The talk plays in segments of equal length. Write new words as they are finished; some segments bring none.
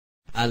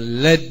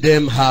and let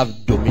them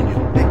have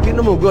dominion. The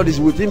kingdom of God is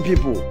within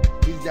people.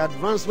 It's the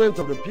advancement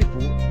of the people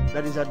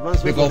that is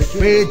advancement Because of the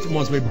kingdom. faith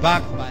must be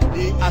backed by.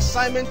 The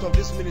assignment of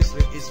this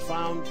ministry is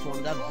found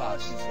from that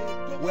verse.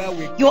 Where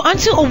we You're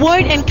onto a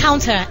word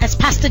encounter as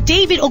Pastor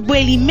David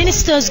Ogbueli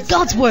ministers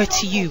God's word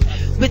to you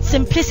with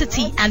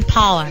simplicity and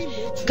power.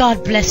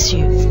 God bless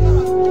you.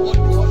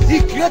 He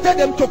created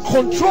them to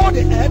control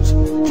the earth,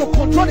 to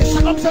control the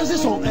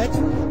circumstances on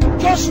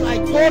earth, just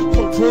like God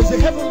controls the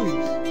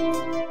heavenlies.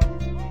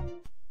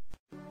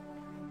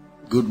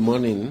 Good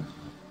morning.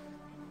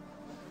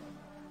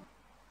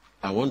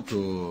 I want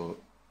to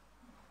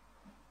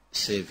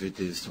say a few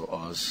things to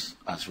us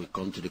as we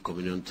come to the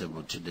communion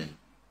table today.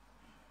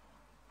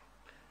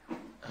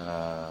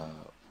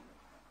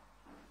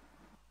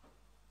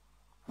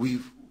 We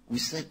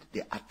said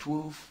there are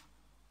 12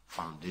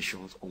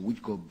 foundations on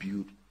which God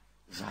built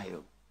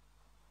Zion.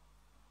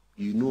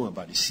 You know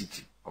about the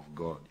city of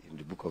God in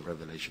the book of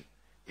Revelation.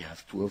 It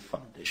has 12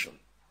 foundations.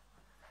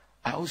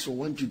 I also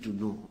want you to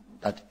know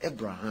that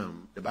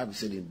Abraham, the Bible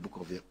said in the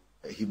book of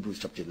Hebrews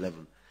chapter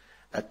 11,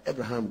 that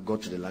Abraham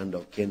got to the land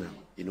of Canaan.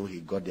 You know, he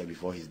got there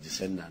before his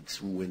descendants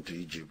who went to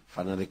Egypt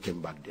finally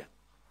came back there.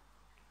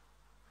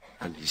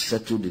 And he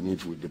settled in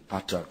it with the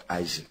patriarch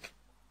Isaac.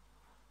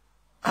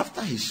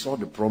 After he saw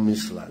the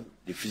promised land,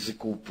 the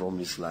physical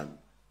promised land,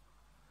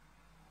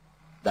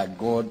 that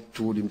God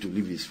told him to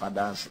leave his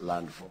father's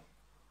land for.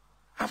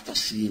 After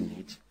seeing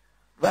it,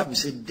 the Bible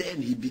said,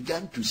 then he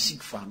began to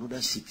seek for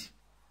another city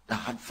that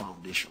had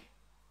foundation,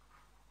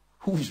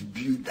 whose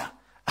builder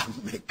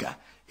and maker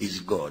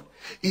is God.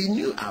 He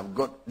knew, I've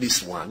got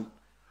this one,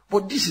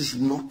 but this is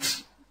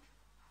not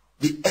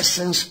the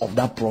essence of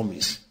that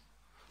promise.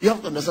 You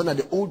have to understand that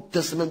the Old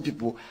Testament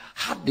people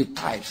had the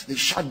types, the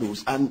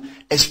shadows, and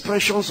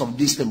expressions of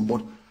this thing,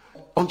 but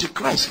until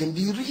Christ came,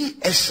 the real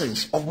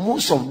essence of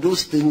most of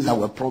those things that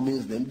were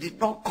promised them did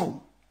not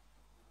come.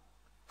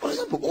 For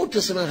example, Old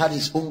Testament had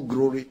its own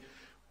glory.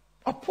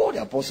 Paul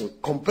the Apostle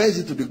compares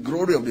it to the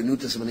glory of the New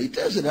Testament. He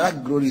tells you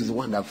that glory is the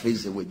one that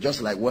fades away,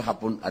 just like what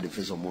happened at the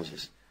face of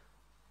Moses.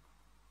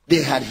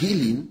 They had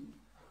healing,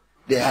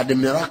 they had the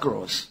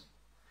miraculous.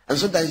 And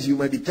sometimes you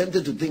might be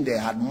tempted to think they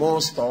had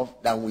more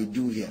stuff than we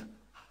do here.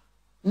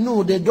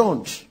 No, they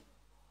don't.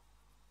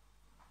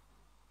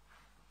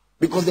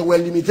 Because there were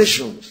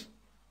limitations.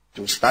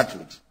 To start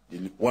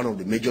with, one of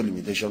the major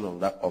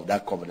limitations of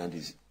that covenant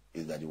is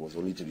that it was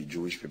only to the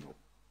Jewish people.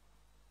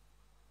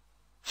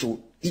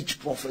 So each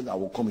prophet that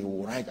will come, he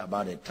will write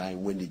about a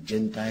time when the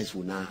Gentiles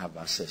will now have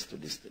access to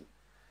this thing.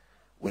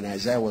 When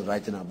Isaiah was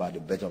writing about the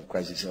birth of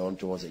Christ, he said,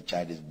 unto us a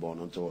child is born,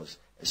 unto us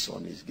a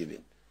son is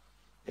given.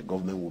 The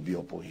government will be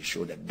upon his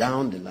shoulder.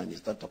 Down the line, he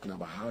started talking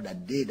about how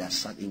that they that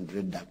sat in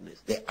great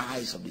darkness, the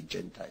eyes of the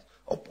Gentiles,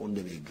 upon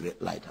them a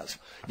great light has.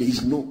 There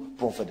is no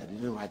prophet that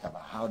didn't write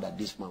about how that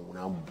this man will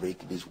now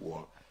break this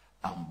wall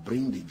and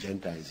bring the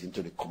Gentiles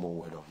into the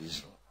commonwealth of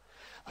Israel.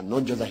 And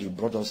not just that he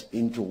brought us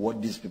into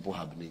what these people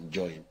have been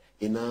enjoying.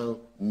 He now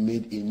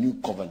made a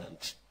new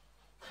covenant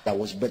that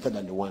was better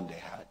than the one they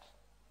had.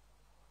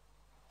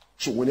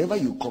 So whenever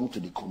you come to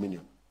the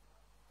communion,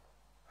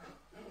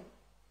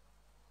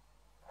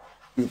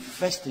 the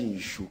first thing you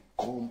should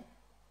come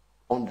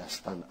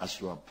understand as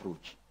you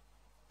approach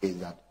is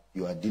that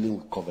you are dealing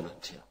with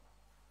covenant here.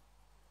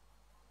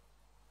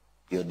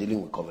 You are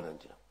dealing with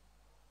covenant here.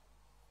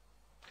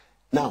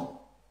 Now,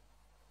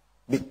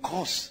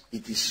 because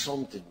it is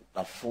something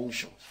that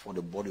functions for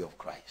the body of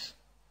Christ,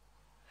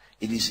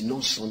 it is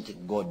not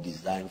something God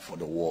designed for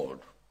the world.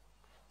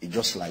 It's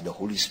just like the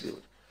Holy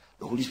Spirit.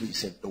 The Holy Spirit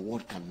said the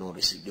world cannot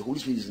receive. The Holy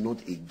Spirit is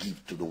not a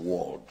gift to the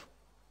world.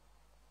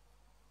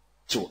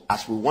 So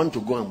as we want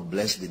to go and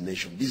bless the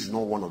nation, this is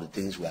not one of the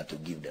things we are to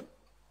give them.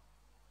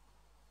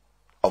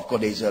 Of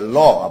course, there is a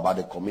law about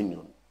the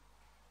communion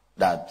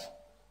that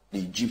the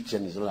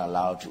Egyptian is not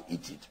allowed to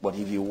eat it. But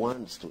if he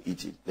wants to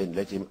eat it, then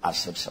let him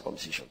accept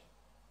circumcision.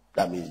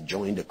 That means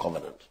join the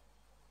covenant.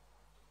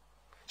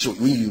 So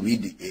when you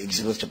read the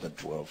Exodus chapter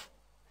 12,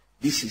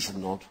 this is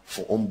not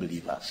for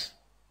unbelievers.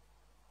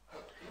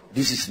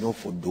 This is not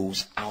for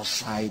those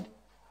outside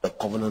the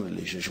covenant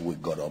relationship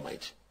with God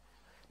Almighty.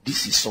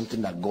 This is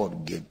something that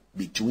God gave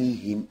between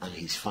him and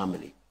his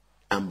family,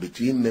 and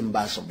between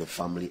members of the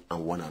family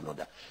and one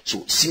another.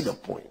 So see the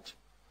point.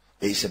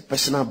 There is a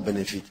personal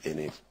benefit in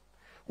it,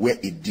 where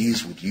it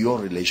deals with your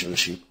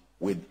relationship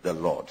with the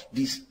Lord.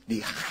 This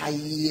the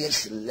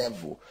highest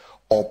level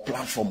or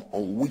platform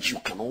on which you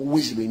can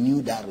always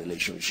renew that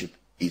relationship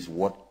is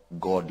what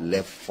God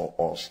left for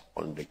us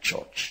on the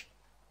church.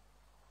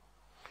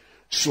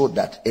 So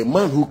that a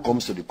man who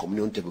comes to the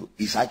communion table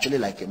is actually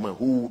like a man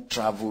who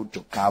traveled to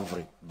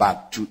Calvary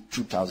back to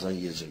 2,000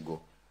 years ago,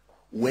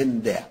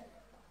 went there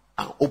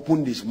and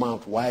opened his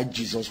mouth while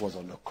Jesus was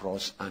on the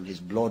cross and his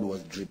blood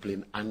was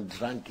dripping and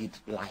drank it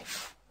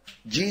live.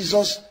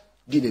 Jesus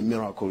did a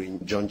miracle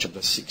in John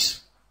chapter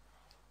 6.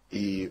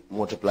 He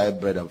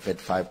multiplied bread and fed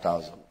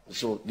 5,000.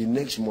 So the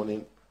next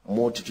morning,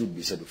 multitude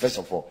beset him. First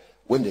of all,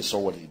 when they saw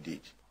what he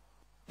did,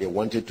 they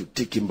wanted to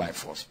take him by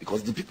force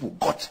because the people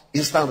got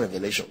instant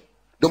revelation.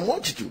 The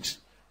multitudes.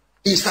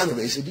 He stand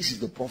there. He said, this is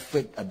the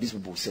prophet that these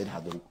people said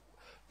had done.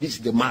 This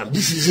is the man.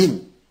 This is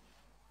him.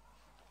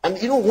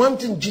 And you know, one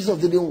thing Jesus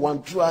didn't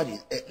want throughout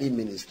his earthly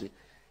ministry,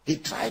 he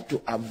tried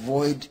to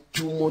avoid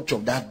too much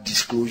of that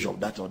disclosure of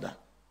that order.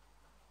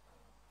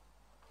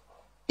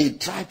 He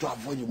tried to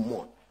avoid it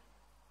more.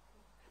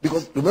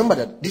 Because remember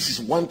that this is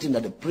one thing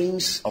that the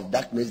prince of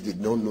darkness did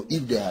not know.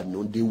 If they had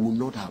known, they would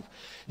not have.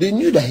 They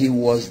knew that he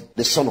was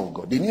the Son of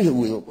God. They knew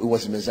he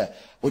was the Messiah.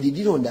 But they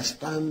didn't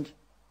understand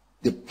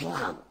the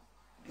plan.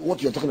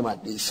 What you're talking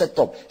about, the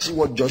setup. See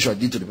what Joshua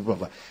did to the people of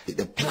God.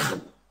 The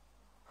plan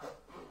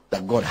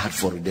that God had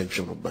for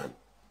redemption of man.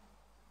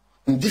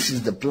 And this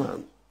is the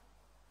plan.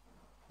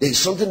 There is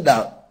something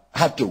that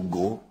had to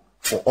go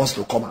for us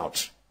to come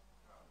out.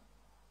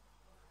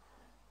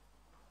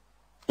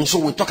 And so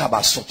we talk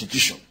about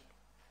substitution.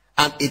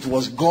 And it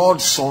was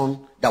God's Son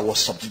that was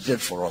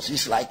substituted for us.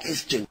 It's like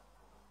exchange.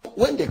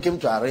 When they came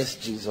to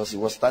arrest Jesus, he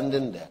was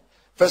standing there.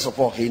 First of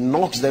all, he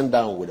knocks them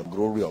down with the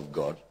glory of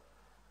God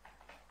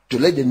to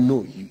let them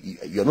know,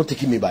 you're not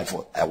taking me by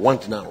force. I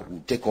want now to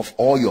take off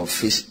all your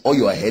face, all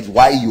your head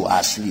while you are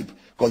asleep.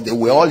 Because they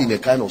were all in a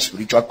kind of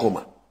spiritual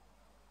coma.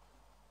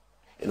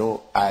 You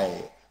know, I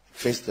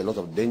faced a lot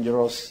of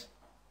dangerous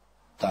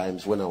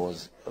times when I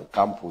was on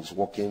campus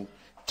working,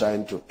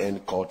 trying to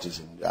end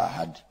cultism. I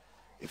had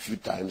a few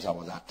times I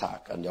was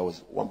attacked, and there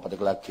was one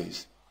particular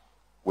case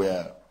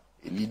where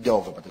a leader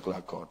of a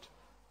particular court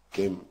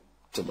came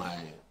to my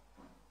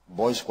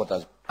boys'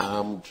 quarters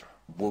armed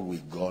both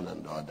with gun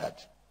and all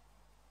that.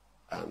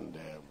 And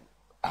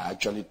I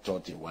actually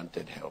thought he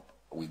wanted help.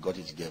 We got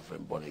his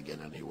girlfriend born again,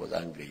 and he was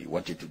angry. He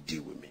wanted to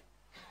deal with me.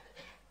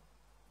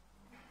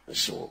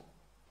 So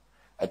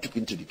I took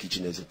him to the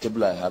kitchen. There's a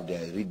table I have there.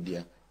 I read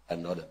there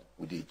and all that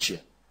with a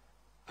chair.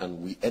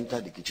 And we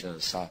entered the kitchen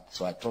and sat.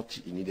 So I thought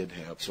he needed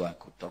help, so I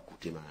could talk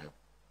with him and help.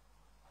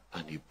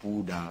 And he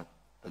pulled out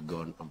the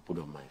gun and put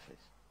on my face.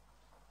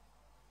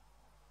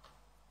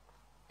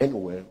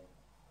 Anyway,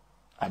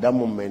 at that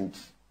moment,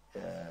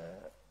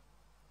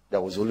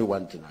 there was only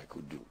one thing I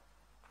could do.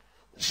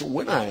 So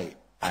when I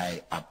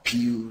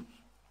appealed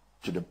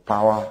to the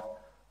power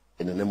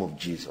in the name of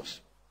Jesus,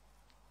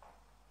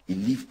 he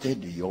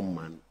lifted the young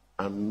man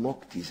and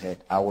knocked his head.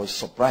 I was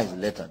surprised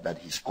later that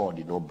his skull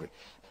did not break.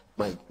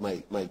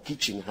 My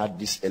kitchen had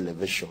this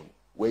elevation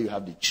where you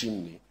have the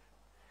chimney.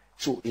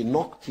 So he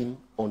knocked him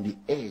on the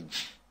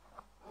edge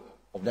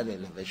of that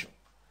elevation.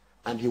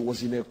 And he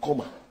was in a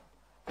coma.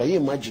 Can you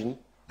imagine?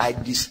 I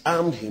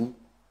disarmed him,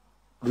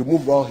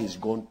 removed all his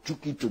gun,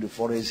 took it to the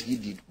forest,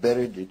 hid it,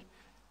 buried it.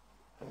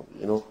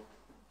 You know,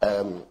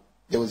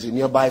 there was a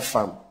nearby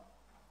farm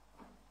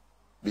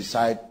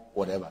beside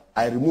whatever.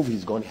 I removed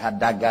his gun. He had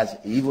daggers.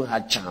 He even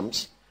had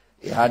charms.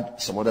 He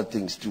had some other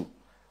things too.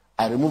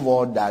 I removed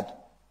all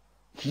that,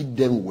 hid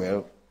them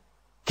well,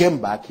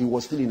 came back. He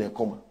was still in a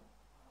coma.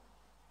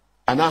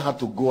 And I had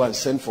to go and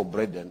send for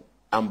Brethren.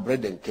 And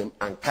Brethren came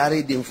and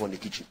carried him from the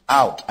kitchen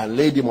out and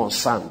laid him on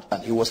sand.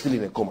 And he was still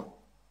in a coma.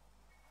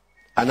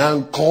 And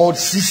I called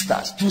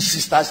sisters. 2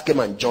 sisters came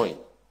and joined.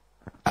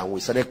 And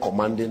we started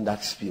commanding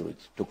that spirit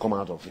to come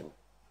out of him.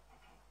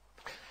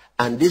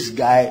 And this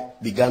guy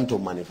began to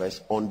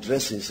manifest,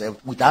 undress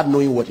himself without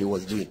knowing what he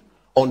was doing.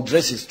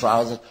 Undress his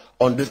trousers.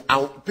 And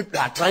people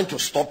are trying to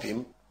stop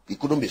him. He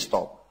couldn't be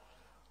stopped.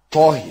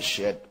 Tore his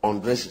shirt,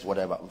 undressed his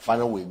whatever. And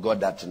finally we got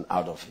that thing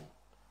out of him.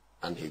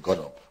 And he got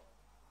up.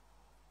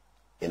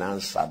 And I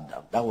sat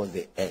down. That was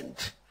the end.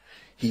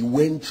 He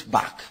went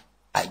back.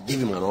 I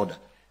gave him an order.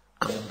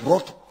 And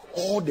brought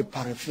all the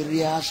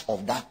peripherals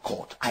of that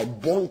court. I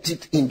burnt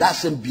it in that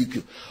same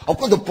BQ. Of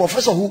course, the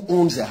professor who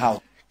owns the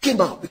house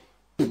came out.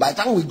 By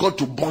the time we got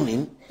to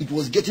burning, it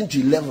was getting to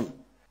 11.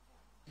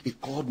 He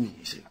called me.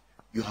 He said,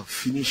 you have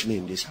finished me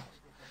in this house.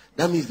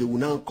 That means they will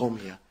now come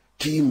here,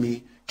 kill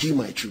me, kill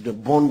my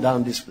children, burn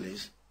down this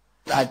place.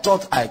 I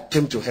thought I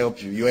came to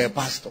help you. You're a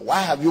pastor.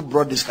 Why have you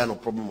brought this kind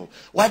of problem up?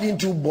 Why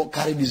didn't you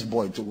carry this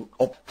boy to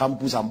up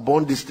campus and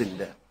burn this thing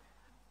there?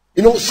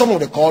 You know, some of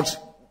the courts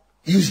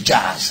use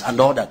jars and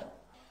all that.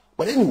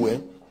 But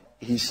anyway,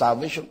 his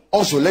salvation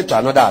also led to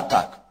another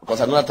attack.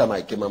 Because another time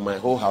I came and my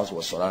whole house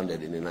was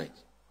surrounded in the night.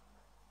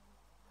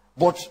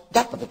 But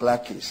that particular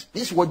case,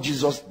 this is what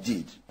Jesus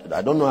did.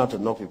 I don't know how to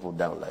knock people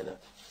down like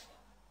that.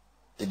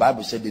 The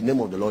Bible said the name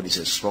of the Lord is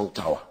a strong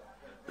tower.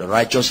 The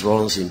righteous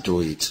runs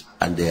into it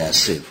and they are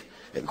safe.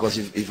 Because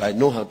if I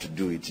know how to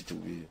do it, it will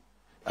be,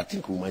 I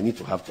think we might need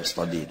to have to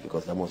study it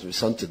because there must be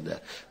something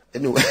there.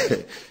 Anyway,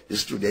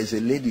 it's true. There's a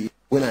lady,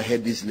 when I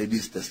heard this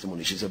lady's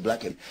testimony, she's a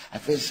black lady. I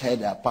first heard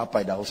her papa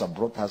in the house. I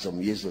brought her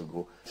some years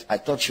ago. I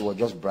thought she was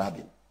just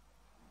bragging.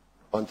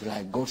 Until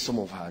I got some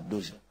of her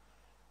dozer.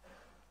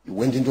 He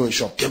went into a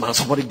shop, came out,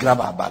 somebody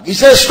grabbed her bag. He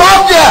said,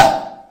 stop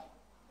there!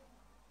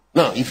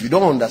 Now, if you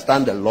don't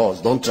understand the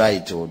laws, don't try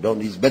it. Or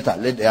don't. It's better,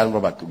 let the young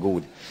robber to go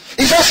with it.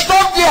 He said,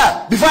 stop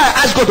there! Before I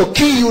ask God to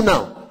kill you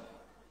now.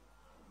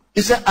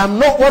 He said, I'm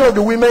not one of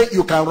the women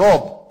you can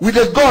rob. With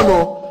a gun,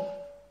 oh.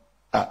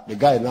 The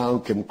guy now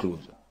came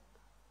closer.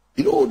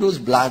 You know those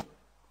black?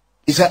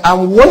 He said,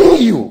 I'm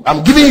warning you.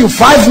 I'm giving you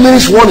 5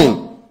 minutes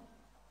warning.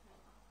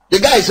 The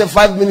guy said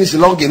 5 minutes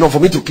long enough for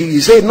me to kill you.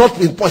 He said,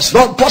 it's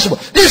not possible.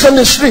 This is on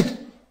the street.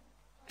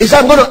 He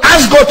said, I'm going to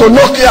ask God to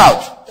knock you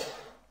out.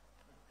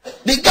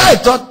 The guy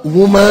thought,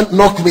 woman,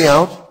 knock me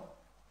out.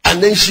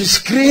 And then she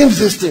screams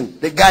this thing.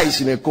 The guy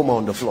is in a coma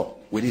on the floor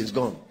with his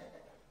gun.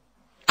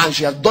 And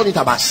she has done it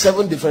about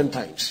 7 different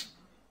times.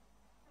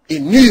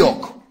 In New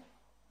York.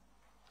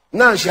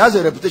 Now she has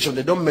a reputation.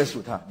 They don't mess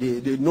with her.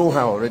 They know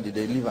her already.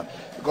 They leave her.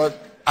 Because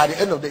at the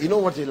end of the day, you know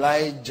what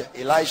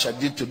Elisha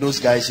did to those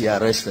guys he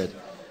arrested?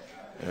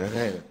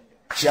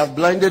 She has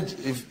blinded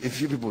a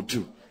few people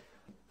too.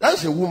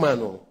 That's a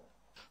woman. Oh.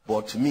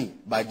 But to me,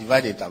 by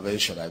divine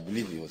intervention, I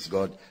believe it was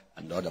God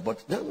and the other.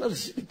 But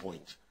that's the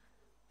point.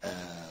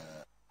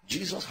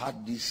 Jesus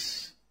had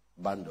this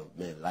band of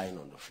men lying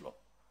on the floor.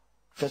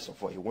 First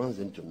of all, he wants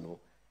them to know,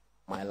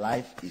 my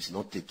life is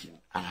not taken.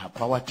 I have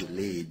power to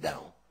lay it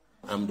down.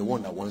 I'm the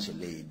one that wants to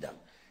lay it down.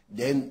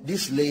 Then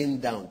this laying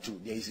down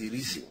too, there is a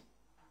reason.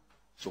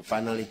 So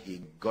finally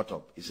he got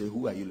up. He said,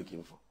 who are you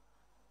looking for?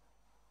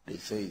 They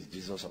say it's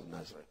Jesus of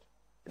Nazareth.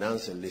 And I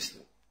said,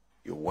 listen,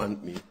 you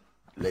want me?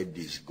 Let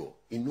this go.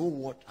 You know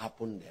what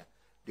happened there?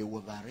 They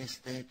would have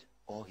arrested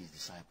all his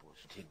disciples.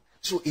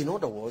 So in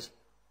other words,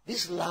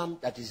 this lamb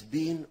that is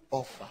being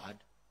offered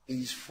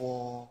is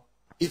for,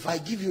 if I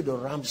give you the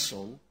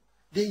ransom,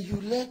 then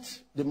you let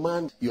the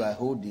man you are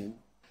holding,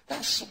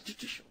 that's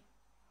substitution.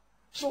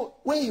 So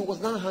when he was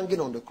now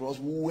hanging on the cross,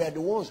 we were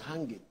the ones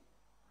hanging.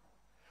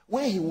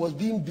 When he was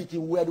being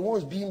beaten, we were the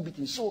ones being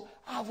beaten. So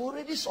I've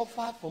already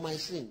suffered for my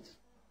sins.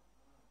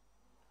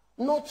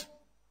 Not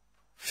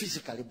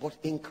physically, but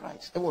in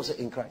Christ. Everyone say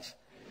in Christ.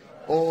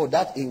 Oh,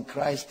 that in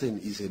Christ thing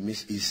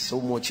is so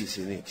much is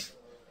in it.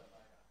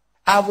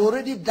 I've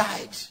already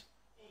died.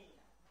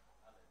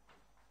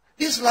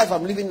 This life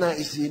I'm living now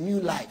is a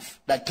new life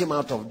that came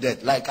out of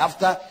death. Like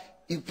after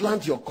you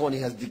plant your corn,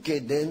 it has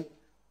decayed, then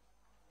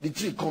the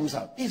tree comes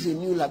out. This is a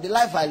new life. The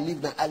life I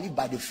live now, I live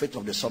by the faith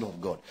of the Son of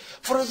God.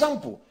 For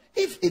example,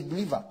 if a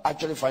believer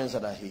actually finds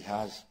out that he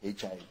has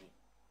HIV,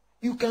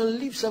 you can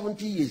live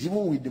 70 years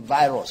even with the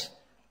virus.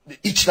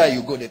 Each time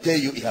you go, they tell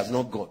you he has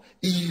not gone.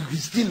 He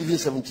is still living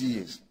 70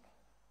 years.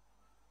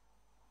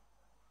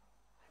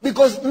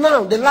 Because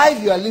now the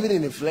life you are living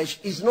in the flesh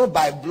is not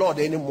by blood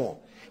anymore.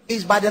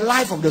 It's by the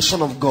life of the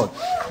Son of God.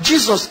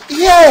 Jesus,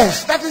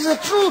 yes, that is the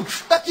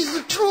truth. That is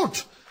the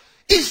truth.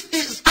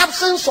 It's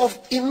absence of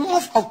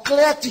enough of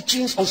clear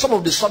teachings on some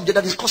of the subject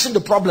that is causing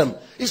the problem.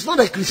 It's not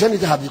that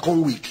Christianity has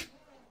become weak.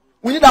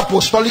 We need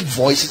apostolic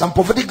voices and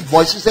prophetic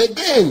voices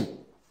again.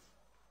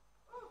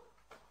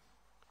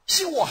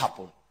 See what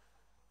happened.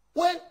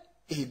 When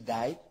he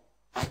died,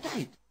 I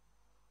died.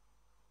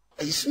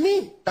 It's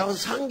me that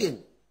was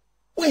hanging.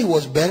 When he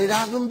was buried, I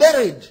have been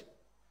buried.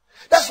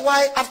 That's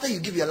why after you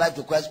give your life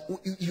to Christ,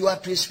 you are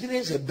to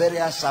experience a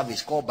burial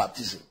service called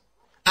baptism.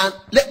 And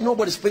let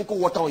nobody sprinkle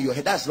water on your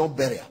head. That's not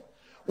burial.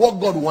 What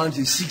God wants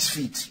is 6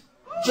 feet.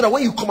 So that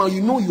when you come out,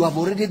 you know you have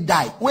already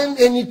died. When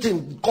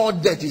anything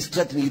called death is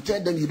threatening, you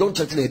tell them you don't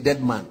threaten a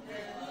dead man.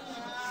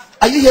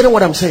 Are you hearing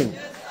what I'm saying?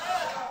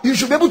 You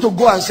should be able to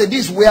go and say,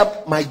 this is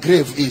where my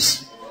grave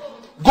is.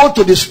 Go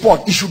to the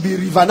spot. It should be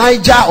River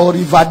Niger or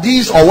River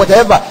this or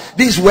whatever.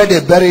 This is where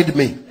they buried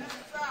me.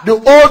 The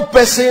old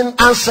person,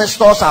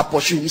 ancestors are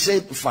pursuing. You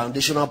say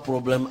foundational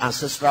problem,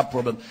 ancestral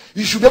problem.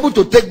 You should be able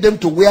to take them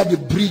to where the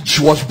bridge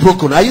was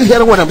broken. Are you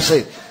hearing what I'm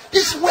saying?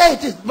 This is where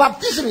it is.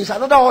 Baptism is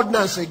another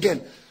ordinance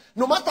again.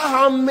 No matter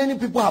how many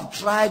people have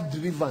tried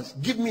deliverance,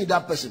 give me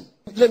that person.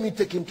 Let me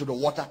take him to the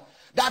water.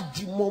 That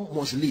demon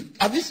must leave.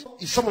 At least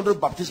some of those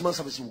baptismal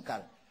services we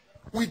carry.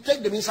 We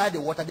take them inside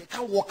the water. They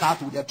can't walk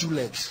out with their 2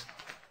 legs.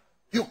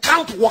 You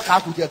can't walk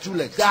out with your 2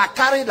 legs. They are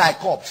carried like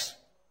corpses.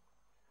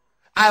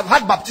 I have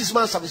had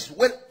baptismal services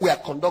when we are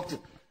conducting.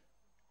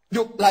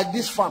 Like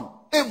this farm.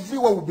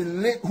 Everyone will be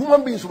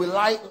human beings will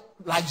lie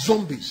like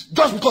zombies.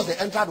 Just because they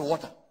enter the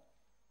water.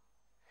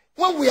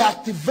 When we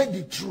activate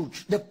the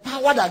truth, the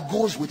power that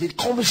goes with it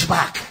comes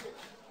back.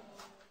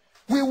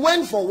 We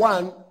went for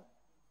one.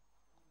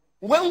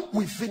 When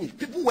we finished,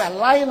 people were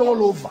lying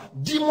all over.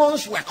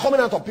 Demons were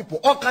coming out of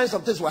people. All kinds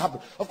of things were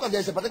happening. Of course,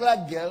 there's a particular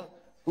girl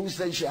who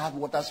said she had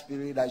water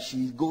spirit and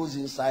she goes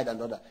inside and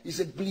all that. He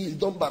said, please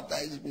don't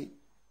baptize me.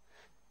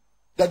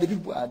 That the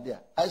people are there.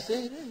 I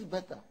say, this is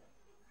better.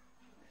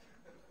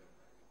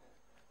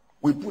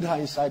 We put her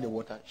inside the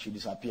water. She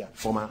disappeared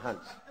from our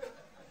hands.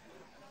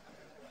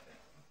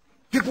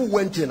 People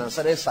went in and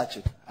started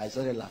searching. I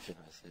started laughing.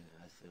 I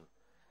said,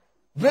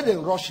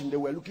 brethren rushing. They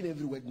were looking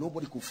everywhere.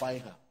 Nobody could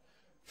find her.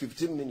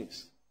 15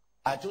 minutes.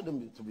 I told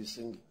them to be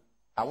singing.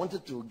 I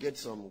wanted to get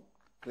some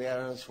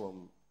clearance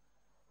from.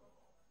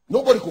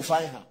 Nobody could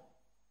find her.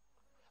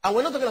 And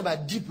we're not talking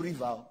about deep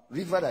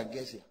river that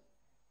gets here.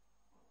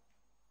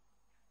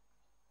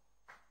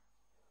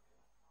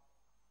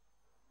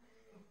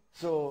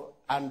 So,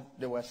 and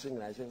they were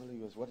singing. I said,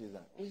 what is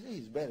that? He said,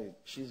 he's buried.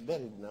 She's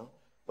buried now.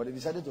 But they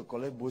decided to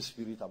collect both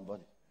spirit and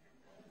body.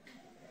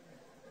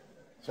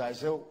 So I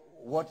said,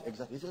 what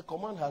exactly? He said,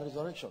 command her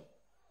resurrection.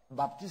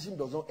 Baptism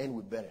does not end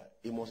with burial.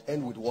 It must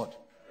end with what?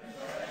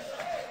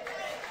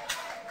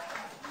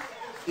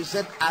 He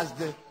said, as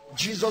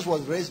Jesus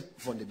was raised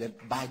from the dead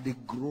by the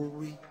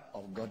glory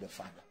of God the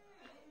Father.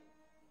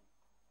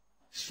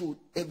 So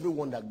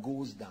everyone that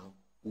goes down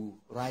will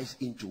rise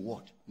into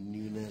what?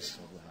 Newness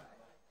of life.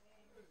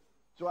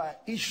 So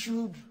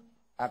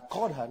I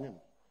called her name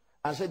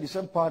and said, the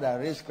same power that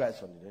raised Christ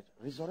from the dead,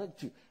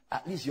 resurrect you.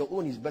 At least your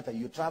own is better.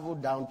 You travel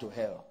down to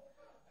hell.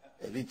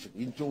 A little,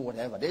 into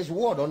whatever. There's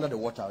word under the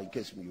water in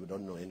case you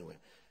don't know anyway.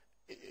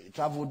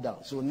 Travel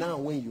down. So now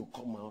when you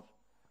come out,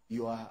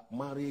 your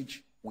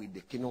marriage with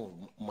the kingdom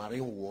of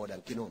marine world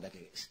and kingdom that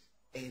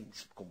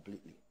ends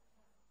completely.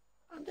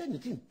 And then the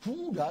thing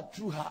pulled her,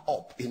 threw her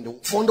up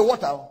from the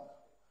water.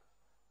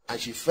 And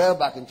she fell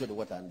back into the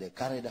water and they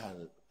carried her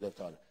and left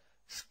her.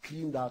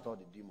 Screamed out all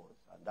the demons.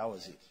 And that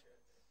was it.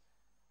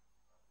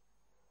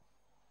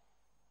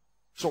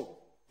 So,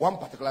 one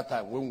particular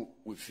time when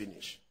we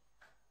finished,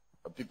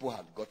 the people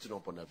had gotten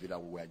up on the villa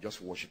and we were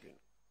just worshiping.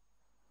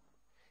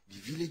 The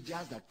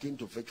villagers that came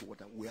to fetch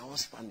water were all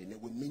standing. There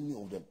were many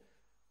of them.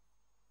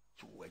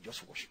 So we were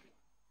just worshiping.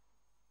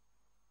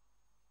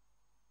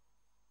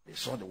 They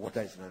saw the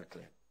water is not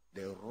clear.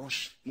 They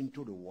rushed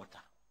into the water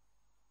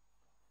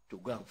to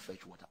go and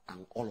fetch water.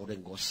 And all of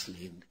them got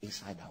slain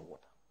inside that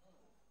water.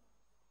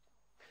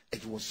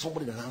 It was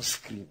somebody that now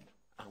screamed.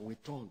 And we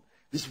turned.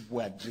 These people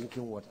were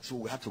drinking water. So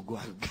we had to go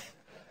and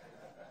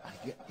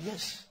get,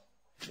 yes,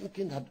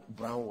 drinking that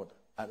brown water.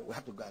 And we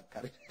had to go and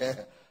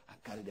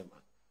carry them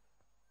out.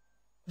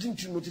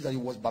 Didn't you notice that it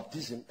was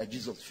baptism that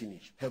Jesus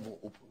finished? Heaven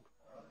opened.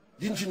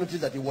 Didn't you notice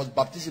that it was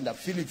baptism that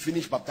Philip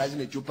finished baptizing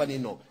the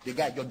Ethiopian? No, the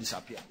guy just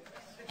disappeared.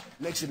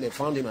 Next thing they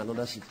found him in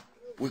another city.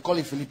 We call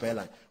it Philip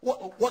Airline.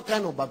 What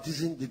kind of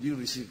baptism did you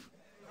receive?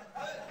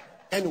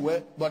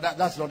 Anyway, but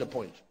that's not the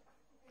point.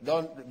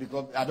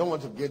 Because I don't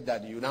want to get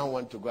that you now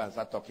want to go and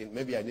start talking.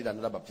 Maybe I need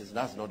another baptism.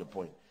 That's not the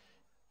point.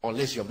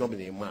 Unless you have not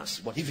been in mass.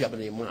 But if you have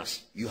been in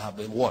mass, you have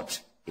been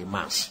what? A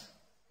mass.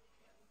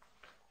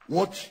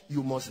 What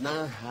you must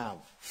now have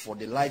for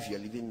the life you're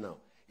living now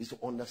is to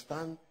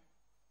understand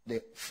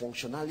the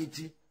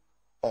functionality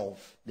of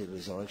the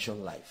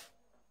resurrection life.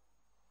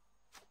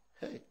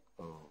 Hey.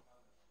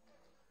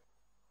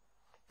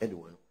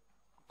 Anyway,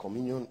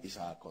 communion is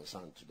our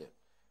concern today.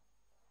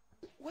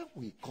 When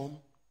we come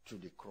to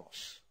the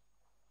cross,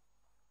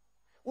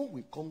 when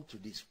we come to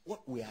this,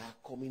 what we are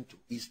coming to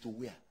is to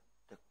where?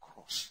 The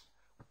cross.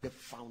 The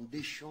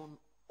foundation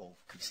of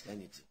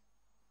Christianity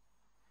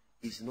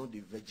is not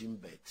the virgin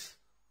birth.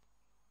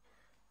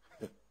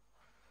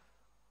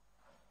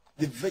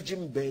 The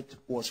virgin birth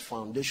was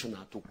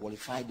foundational to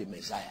qualify the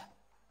Messiah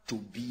to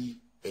be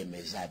a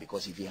Messiah.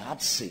 Because if he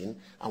had sin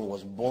and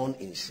was born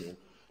in sin,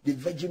 the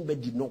virgin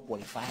birth did not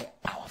qualify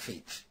our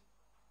faith.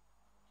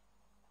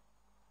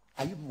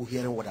 Are you people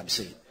hearing what I'm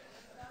saying?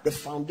 The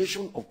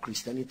foundation of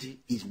Christianity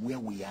is where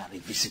we are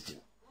revisiting.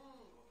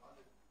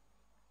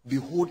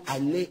 Behold, I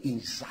lay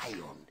in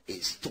Zion a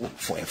stone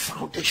for a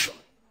foundation.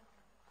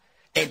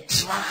 A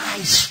dry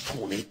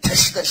stone, a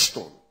tested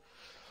stone.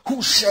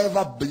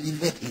 Whosoever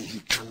believeth in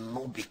him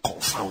cannot be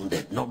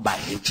confounded, not by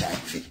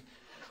HIV,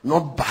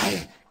 not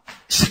by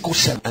sickle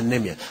cell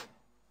anemia.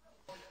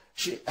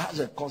 She has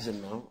a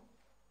cousin now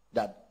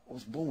that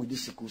was born with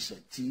this sickle cell,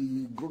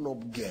 grown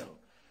up girl.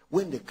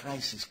 When the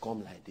crisis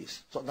come like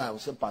this, sometimes I will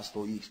say, Pastor,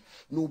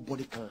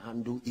 nobody can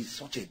handle. It's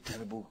such a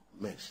terrible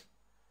mess.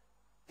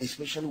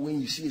 Especially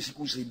when you see a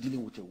sickle cell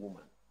dealing with a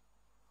woman.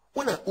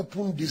 When I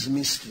opened this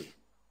mystery,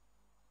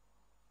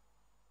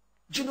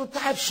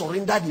 genotype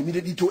surrendered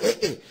immediately to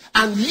AA.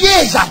 And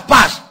years have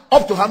passed.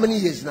 Up to how many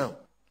years now?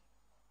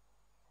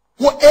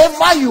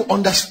 Whatever you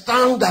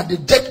understand that the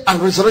death and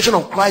resurrection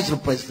of Christ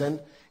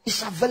represent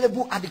is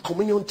available at the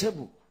communion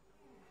table.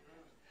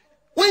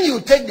 When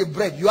you take the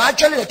bread, you are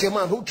actually like a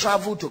man who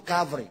traveled to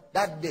Calvary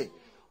that day.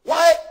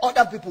 While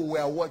other people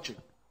were watching,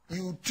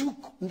 you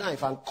took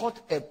knife and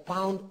cut a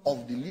pound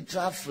of the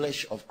literal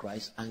flesh of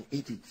Christ and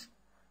ate it.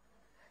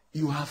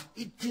 You have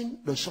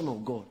eaten the Son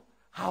of God.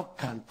 How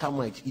can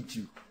termites eat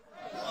you?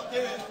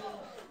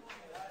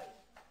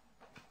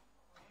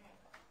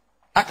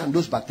 How can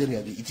those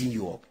bacteria be eating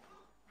you up?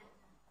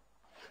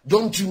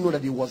 Don't you know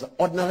that it was an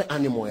ordinary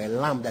animal, a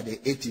lamb that they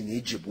ate in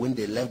Egypt when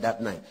they left that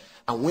night?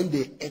 And when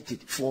they ate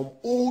it, from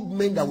old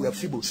men that were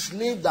feeble,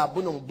 slaves that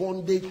were on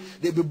bondage,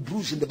 they were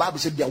bruised. And the Bible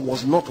said there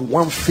was not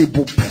one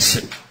feeble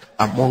person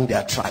among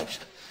their tribes.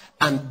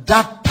 And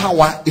that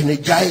power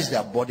energized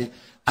their body,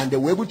 and they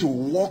were able to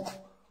walk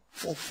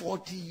for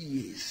 40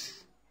 years.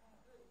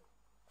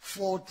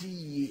 40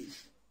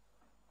 years.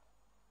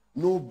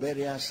 No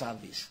burial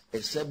service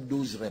except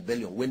those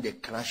rebellion when they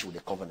crash with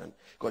the covenant.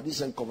 Because this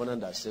same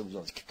covenant that saves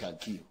us can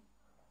kill.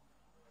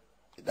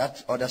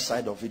 That other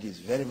side of it is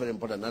very, very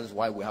important. That is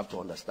why we have to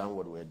understand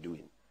what we're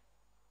doing.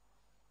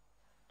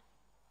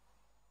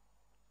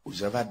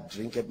 Whosoever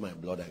drinketh my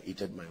blood and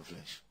eateth my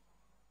flesh.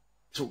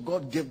 So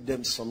God gave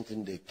them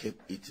something they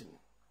kept eating.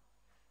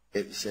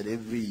 He said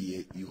every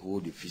year you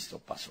hold the feast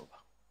of Passover.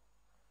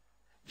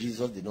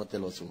 Jesus did not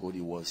tell us to hold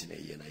it once in a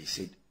year. And he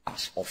said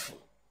as often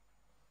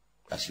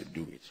as you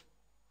do it.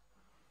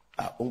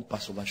 Our own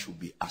Passover should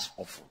be as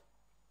often.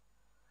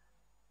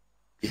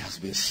 He has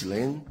been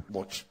slain,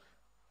 but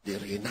they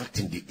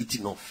reenacting the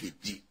eating of it,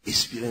 the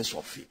experience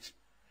of it.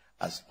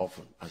 As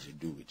often as you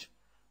do it,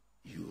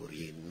 you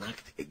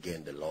reenact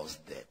again the Lord's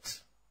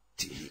death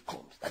till he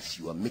comes. That's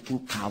you are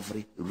making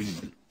Calvary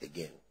real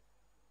again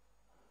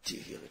till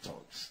he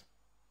returns.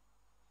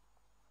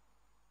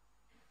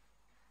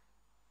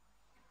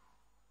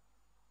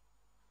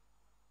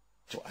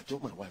 So I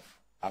told my wife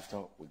after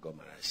we got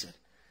married, I said,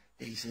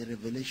 there is a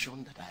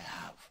revelation that I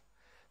have,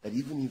 that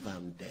even if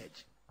I'm dead,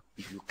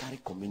 if you carry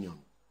communion,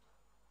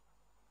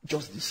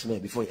 just the smell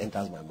before it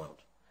enters my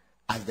mouth,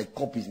 as the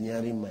cup is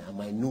nearing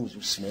my nose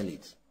will smell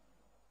it,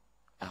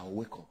 I'll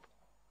wake up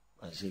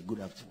and say, good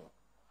afternoon.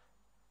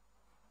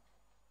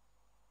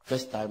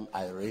 First time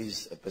I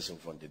raised a person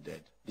from the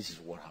dead, this is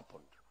what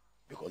happened.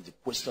 Because the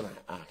question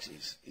I asked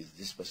is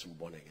this person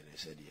born again? He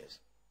said, yes.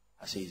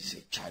 I said, is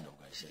a child of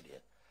God? He said,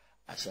 yes.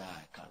 I said,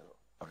 I can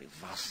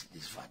reverse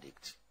this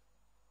verdict.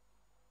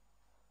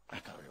 I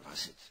can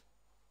reverse it.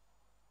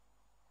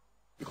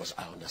 Because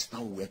I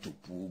understand where to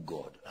pull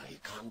God, and he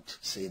can't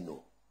say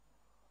no.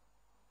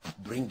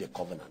 Bring the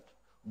covenant.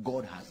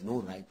 God has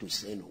no right to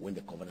say no when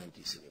the covenant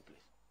is in a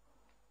place.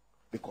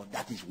 Because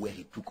that is where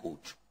he took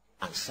oath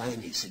and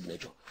signed his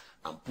signature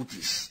and put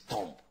his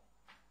stamp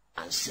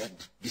and said,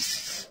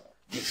 this.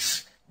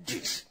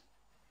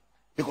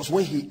 Because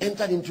when he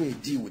entered into a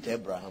deal with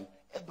Abraham,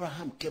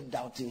 Abraham kept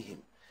doubting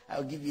him.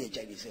 I'll give you a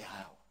child. He said,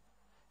 how?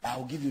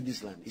 I'll give you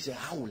this land. He said,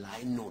 how will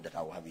I know that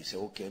I will have it? He said,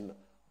 okay, no.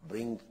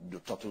 Bring the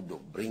turtle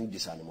dove, bring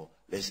this animal,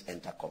 let's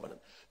enter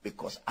covenant.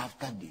 Because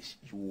after this,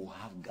 you will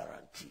have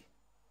guarantee.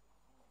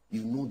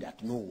 You know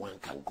that no one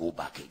can go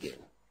back again.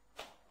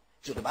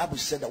 So the Bible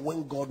said that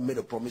when God made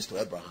a promise to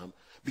Abraham,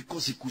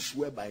 because he could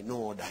swear by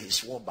no other, he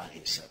swore by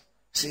himself.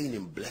 Saying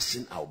in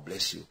blessing, I'll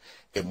bless you.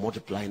 In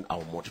multiplying,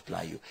 I'll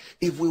multiply you.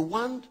 If we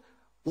want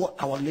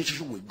our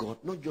relationship with God,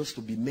 not just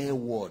to be mere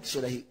words, so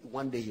that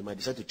one day he might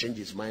decide to change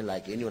his mind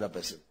like any other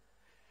person.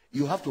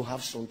 You have to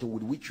have something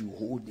with which you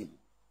hold him.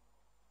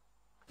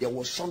 There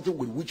was something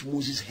with which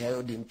Moses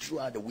held him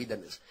throughout the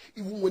wilderness.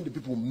 Even when the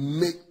people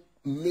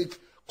commit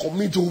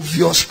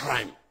obvious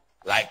crime,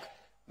 like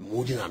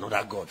molding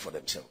another god for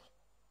themselves.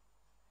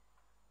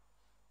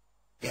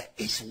 There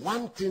is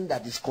one thing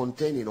that is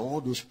contained in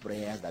all those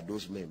prayers that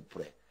those men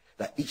pray.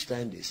 That each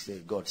time they say,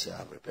 God say,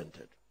 I've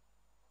repented.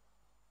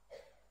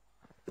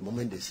 The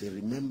moment they say,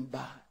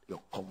 remember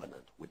your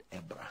covenant with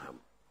Abraham.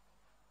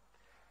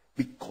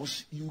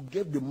 Because you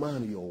gave the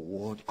man your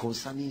word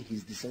concerning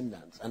his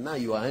descendants. And now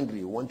you are angry,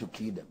 you want to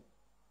kill them.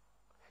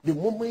 The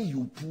moment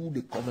you pull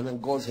the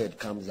covenant, God's head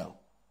comes down.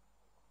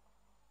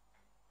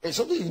 There's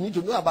something you need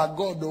to know about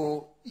God,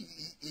 though.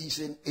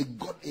 He's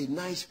a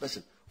nice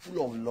person,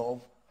 full of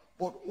love.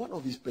 But one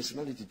of his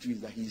personality too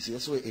is that he's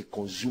also a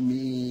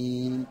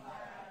consuming.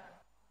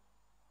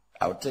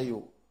 I'll tell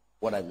you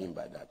what I mean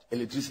by that.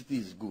 Electricity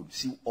is good.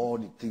 See all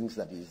the things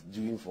that he's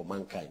doing for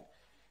mankind.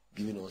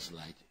 Giving us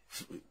light,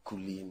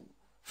 cooling,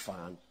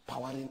 fan,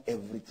 powering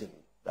everything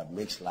that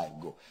makes life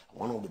go.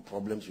 One of the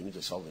problems we need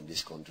to solve in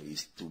this country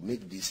is to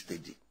make this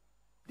steady.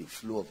 The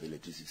flow of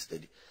electricity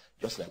steady.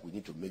 Just like we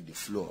need to make the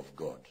flow of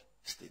God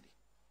steady.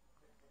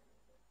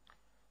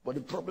 But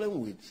the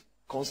problem with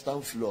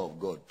constant flow of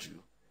God too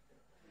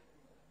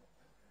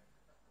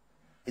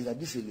is that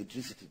this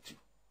electricity too,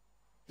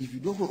 if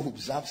you don't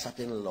observe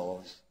certain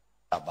laws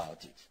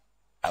about it,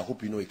 I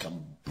hope you know it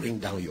can bring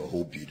down your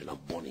whole building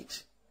and burn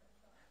it.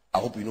 I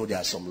hope you know there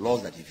are some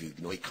laws that if you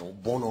know it can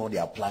burn all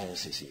the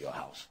appliances in your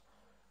house.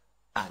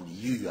 And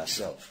you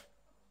yourself,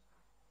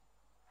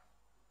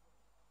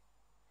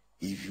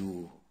 if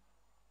you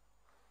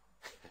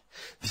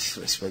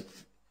disrespect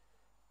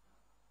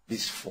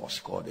this force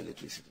called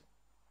electricity,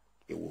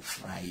 it will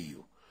fry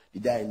you.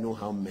 Did I know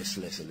how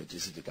merciless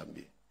electricity can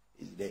be?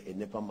 A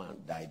NEPA man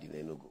died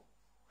in Enugu.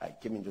 I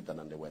came into town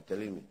and they were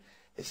telling me,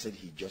 they said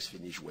he just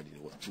finished wedding.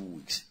 It was 2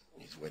 weeks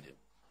in his wedding.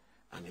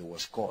 And he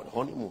was called,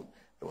 honeymoon,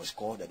 it was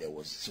called that there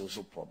was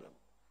social problem.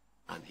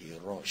 And he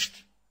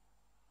rushed,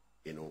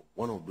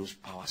 one of those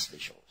power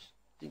stations.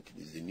 I think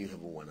it is the New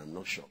Haven one, I'm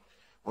not sure.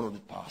 One of the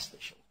power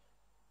stations.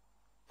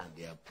 And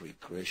they are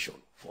preparation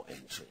for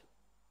entering.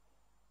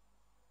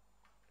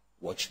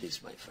 Watch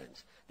this, my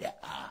friends. There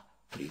are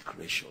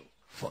preparation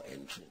for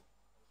entering.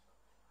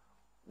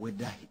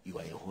 Whether you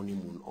are a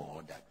honeymoon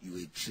or that you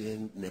are a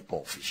trained NEPA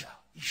official,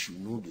 you should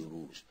know the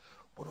rules.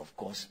 But of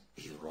course,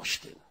 he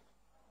rushed in.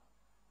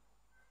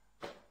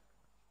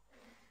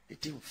 The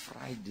thing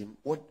fried him.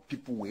 What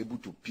people were able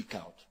to pick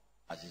out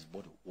as his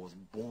body was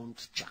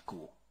burnt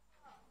charcoal.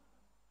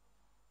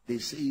 They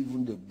say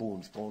even the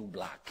bones turned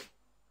black.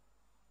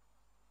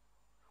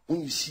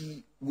 When you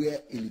see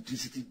where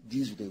electricity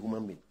deals with a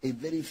human being, a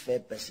very fair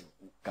person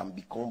can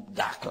become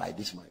dark like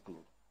this, my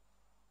clothes.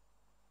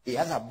 It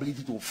has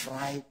ability to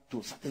fry to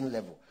a certain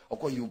level. Of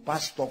course, you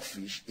pass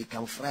stockfish, it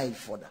can fry it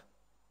further.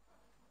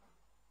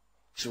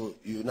 So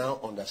you now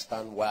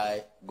understand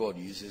why God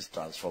uses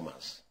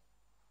transformers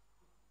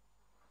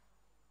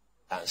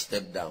and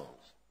step downs.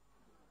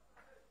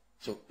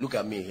 So look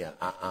at me here.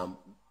 I am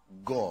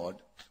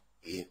God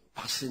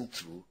passing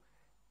through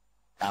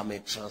I'm a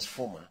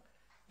transformer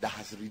that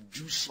has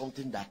reduced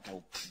something that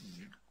can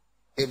kill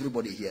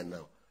everybody here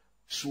now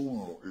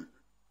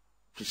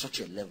to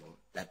such a level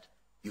that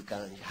you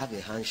can have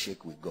a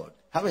handshake with God.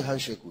 Have a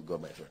handshake with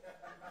God, my friend.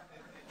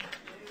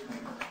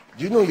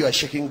 Do you know you are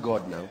shaking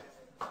God now?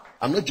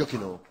 I'm not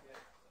joking. No.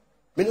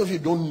 Many of you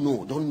don't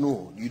know.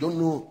 You don't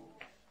know.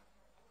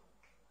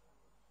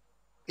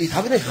 He's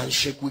having a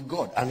handshake with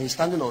God and he's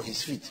standing on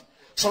his feet.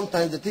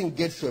 Sometimes the thing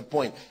gets to a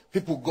point.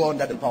 People go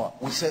under the power.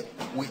 We say,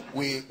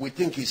 we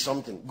think he's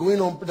something. Going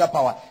on with that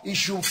power. It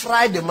should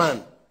fry the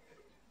man.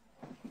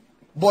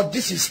 But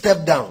this is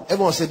step down.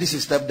 Everyone say this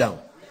is step down.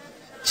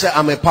 Say,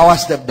 I'm a power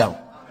step down.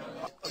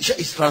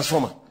 It's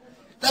transformer.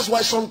 That's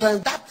why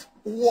sometimes that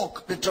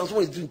work the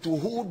transformer is doing to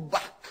hold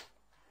back.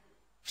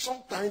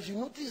 Sometimes you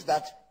notice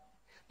that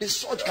the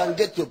sword can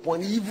get to a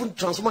point, even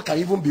transformer can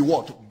even be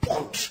what?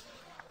 Burnt.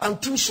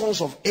 And 2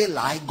 sons of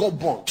Eli got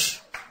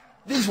burnt.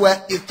 These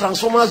were if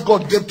transformers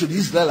God gave to the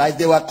Israelites,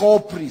 they were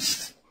called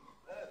priests.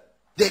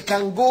 They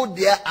can go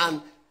there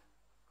and.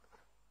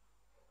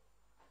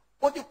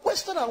 But the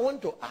question I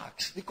want to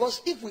ask,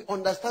 because if we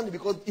understand it,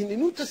 because in the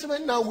New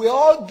Testament now we're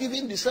all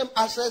given the same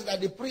access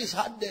that the priests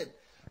had then.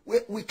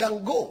 We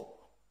can go.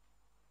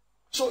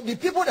 So the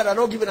people that are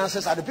not given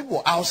access are the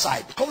people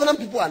outside. The covenant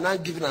people are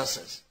not given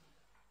access.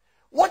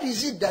 What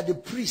is it that the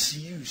priests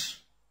use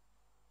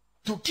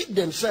to keep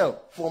themselves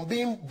from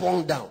being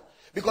burned down?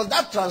 Because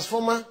that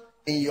transformer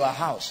in your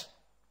house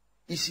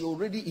is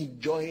already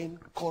enjoying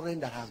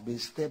current that has been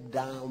stepped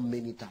down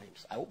many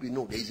times. I hope you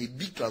know there is a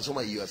big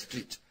transformer in your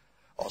street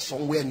or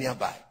somewhere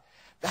nearby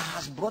that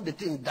has brought the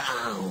thing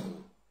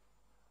down.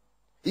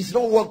 It's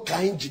not what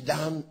kind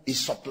down is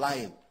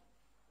supplying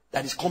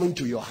that is coming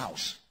to your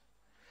house.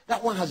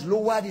 That one has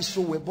lowered it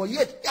so well, but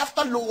yet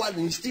after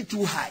lowering it's still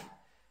too high.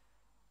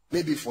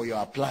 Maybe for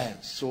your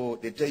appliance. So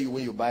they tell you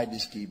when you buy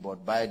this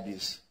keyboard, buy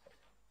this,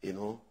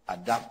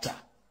 adapter.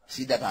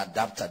 See that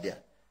adapter there?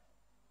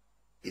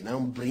 It now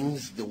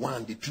brings the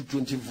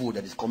 220 volt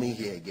that is coming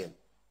here again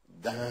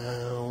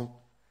down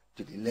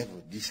to the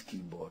level this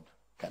keyboard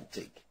can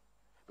take.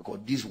 Because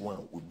this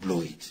one will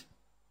blow it.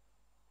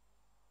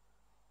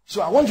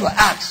 So I want to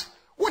ask,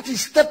 what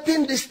is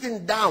stepping this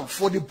thing down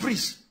for the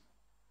priests?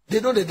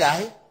 They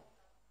die?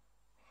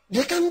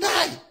 They can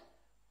die.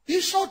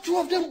 You saw 2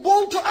 of them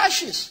burned to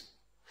ashes.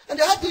 And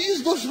they had to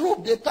use those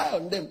ropes they tie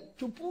on them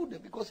to pull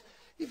them. Because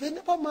if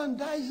another man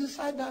dies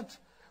inside that,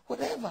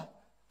 whatever,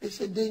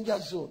 it's a danger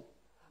zone.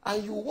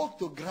 And you walk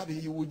to grab him,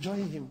 you will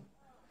join him.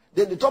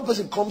 Then the top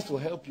person comes to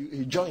help you,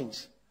 he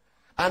joins.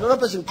 Another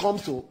person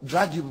comes to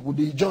drag you,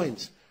 he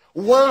joins.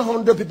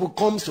 100 people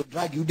comes to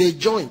drag you, they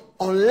join.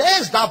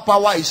 Unless that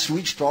power is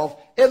switched off,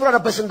 every other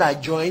person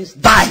that joins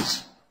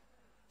dies.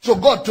 So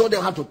God told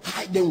them how to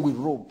tie them with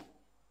rope.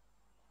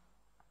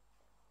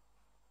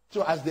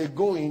 So as they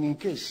go in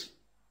case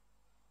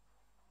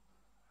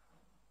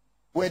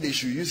where they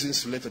should use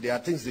insulator, there are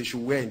things they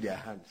should wear in their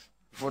hands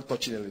before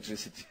touching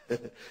electricity.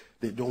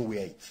 They don't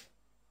wear it.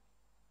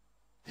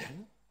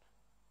 Then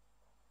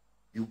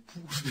you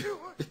pull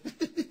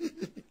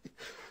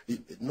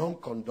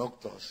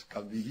non-conductors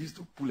can be used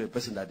to pull a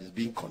person that is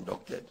being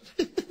conducted.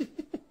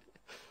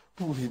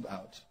 Pull him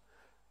out.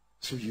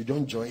 So you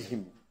don't join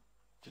him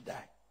to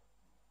die.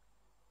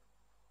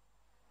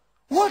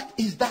 What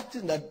is that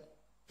thing that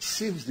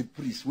saves the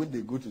priest when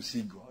they go to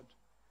see God?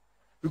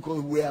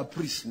 Because we are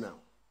priests now.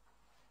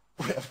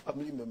 We are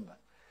family members.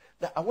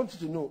 Now I want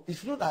you to know,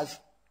 it's not as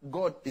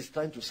God is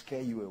trying to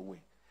scare you away.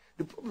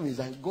 The problem is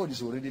that God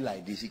is already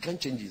like this. He can't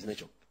change his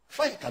nature.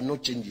 Fire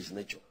cannot change his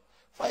nature.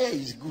 Fire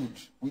is good.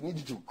 We need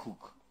it to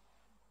cook.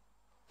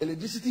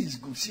 Electricity is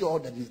good. See all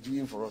that it's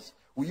doing for us.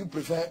 Will you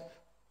prefer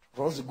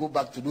for us to go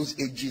back to those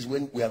ages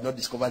when we have not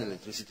discovered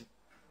electricity?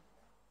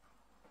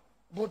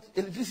 But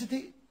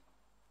electricity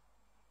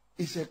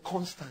is a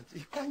constant.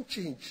 It can't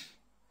change.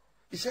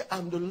 He said,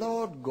 I'm the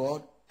Lord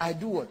God. I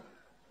do what?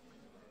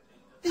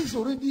 It's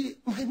already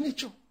my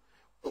nature.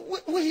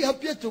 When he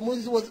appeared to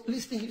Moses, he was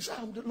listening. He said,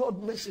 I'm the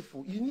Lord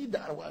merciful. You need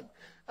that one.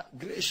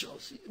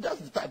 Gracious. That's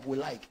the type we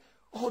like.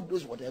 All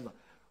those whatever.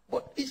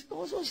 But he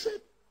also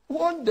said,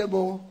 warn them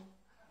all.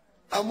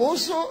 I'm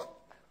also.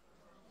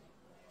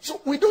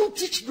 So we don't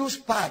teach those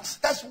parts.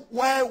 That's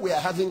why we are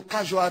having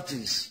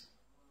casualties.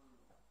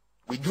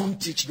 We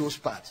don't teach those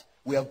parts.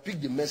 We have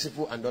picked the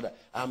merciful and the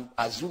other.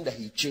 Assume that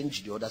he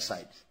changed the other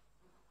side.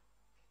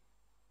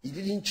 He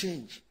didn't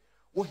change.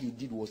 What he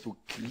did was to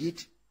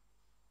create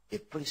a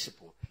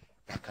principle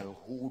that can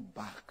hold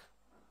back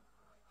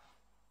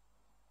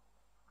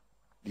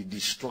the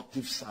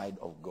destructive side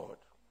of God,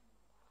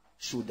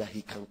 so that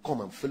he can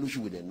come and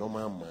fellowship with a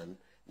normal man,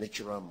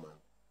 natural man,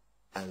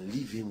 and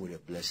leave him with a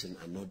blessing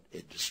and not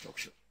a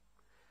destruction.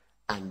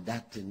 And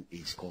that thing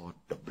is called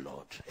the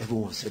blood.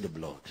 Everyone say the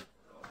blood.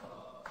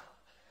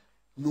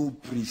 No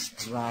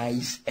priest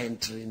tries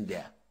entering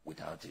there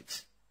without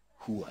it.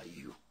 Who are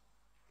you?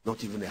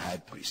 Not even a high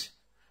priest.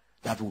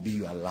 That will be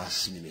your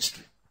last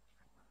ministry.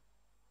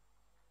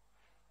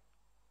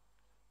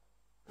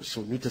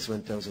 So New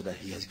Testament tells us that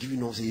he has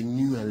given us a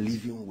new and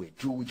living way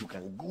through which you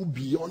can go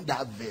beyond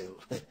that veil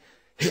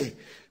Hey,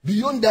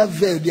 beyond that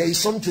veil, there is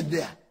something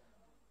there.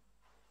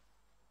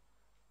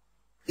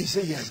 He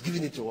said he has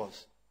given it to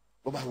us.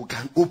 But we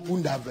can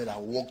open that veil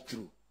and walk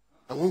through.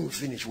 And when we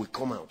finish, we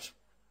come out.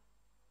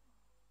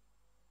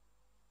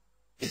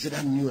 Is it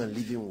that new and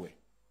living way?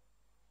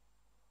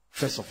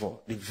 First of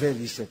all, the veil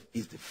itself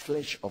is the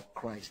flesh of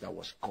Christ that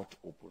was cut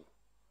open.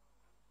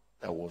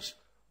 That was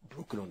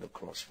broken on the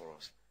cross for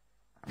us.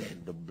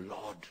 Then the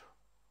blood.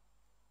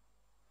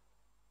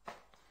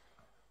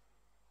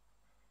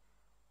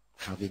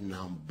 Having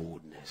now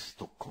boldness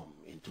to come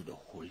into the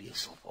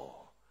holiest of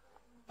all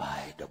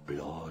by the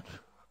blood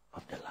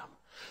of the Lamb.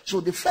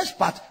 So the first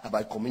part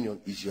about communion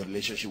is your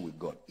relationship with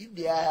God. If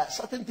there are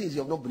certain things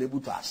you have not been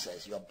able to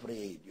access, you have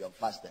prayed, you have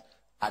fasted,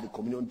 at the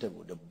communion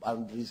table, the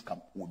boundaries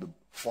will be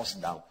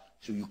forced down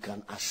so you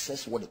can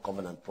assess what the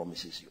covenant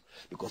promises you.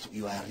 Because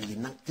you are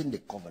reenacting the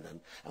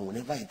covenant, and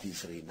whenever it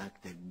is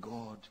reenacted,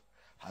 God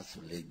has to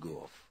let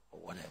go of or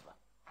whatever.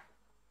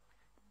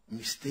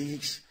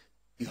 Mistakes,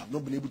 you have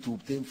not been able to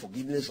obtain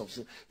forgiveness of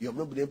sin. You have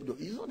not been able to,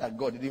 it's not that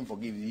God didn't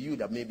forgive you,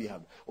 that maybe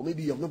have, or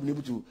maybe you have not been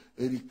able to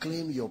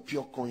reclaim your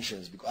pure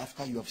conscience because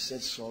after you have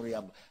said sorry,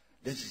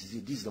 this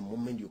is the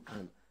moment you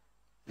can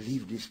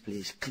leave this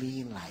place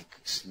clean like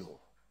snow.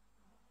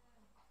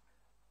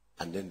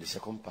 And then the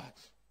second part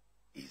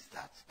is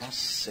that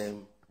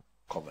same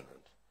covenant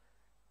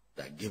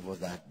that gave us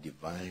that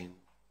divine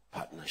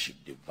partnership,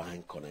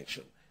 divine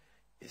connection,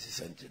 is the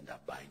same thing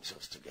that binds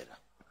us together.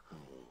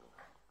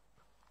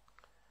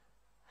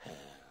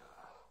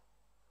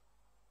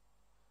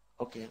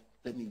 Okay,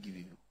 let me give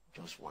you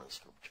just one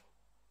scripture.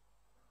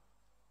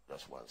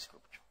 Just one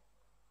scripture.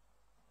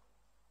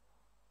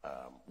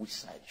 Which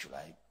side should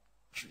I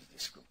choose the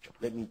scripture?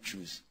 Let me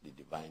choose the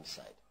divine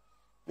side.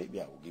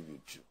 Maybe I will give you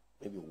two.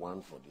 Maybe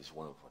one for this,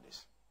 one for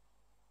this.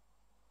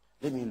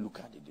 Let me look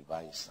at the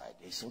divine side.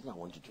 There's something I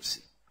want you to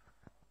see.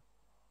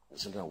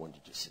 There's something I want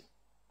you to see.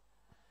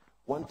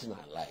 One thing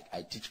I like,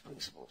 I teach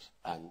principles.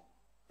 And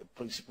a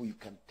principle, you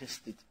can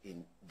test it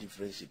in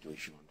different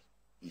situations.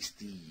 It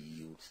still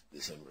yields the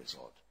same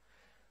result.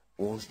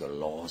 Once the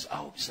laws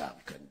are observed,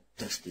 you can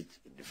test it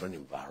in different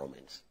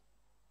environments.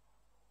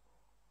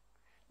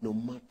 No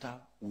matter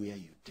where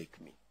you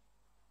take me,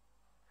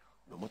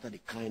 no matter the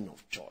kind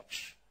of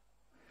church,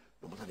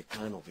 no matter the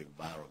kind of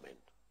environment,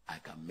 I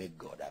can make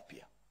God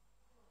appear.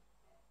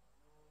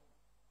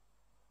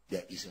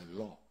 There is a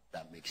law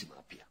that makes him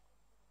appear.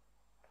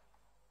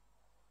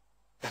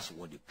 That's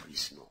what the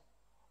priests know.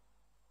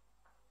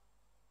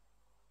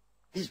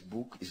 This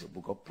book is a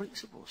book of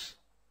principles.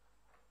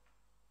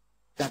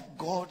 That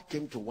God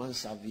came to one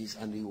service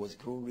and it was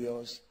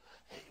glorious.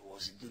 It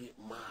was during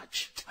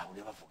March. I will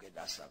never forget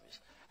that service.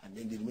 And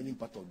then the remaining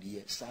part of the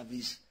year,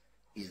 service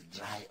is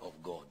dry of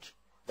God.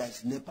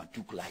 That's never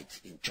took light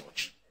in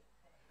church.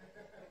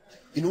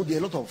 You know, there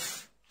are a lot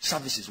of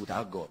services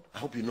without God. I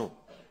hope you know.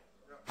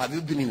 Have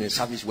you been in a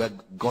service where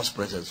God's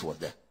presence was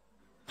there?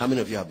 How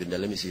many of you have been there?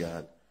 Let me see your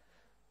hand.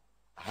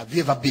 Have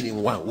you ever been in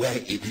one where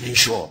it didn't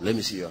show up? Let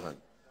me see your hand.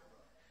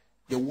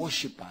 The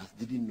worshippers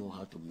didn't know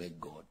how to make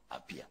God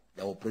appear.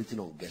 They were operating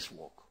on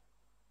guesswork.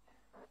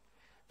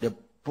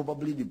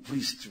 Probably the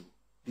priests too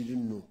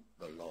didn't know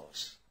the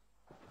laws.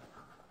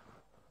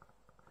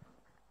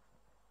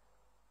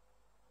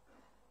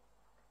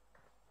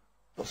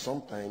 But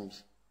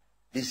sometimes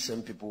these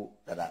same people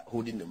that are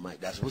holding the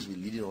mic, they're supposed to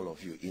be leading all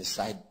of you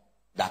inside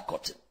that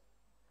curtain.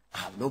 I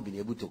have not been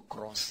able to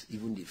cross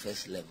even the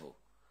first level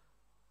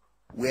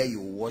where you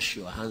wash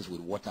your hands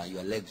with water,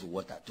 your legs with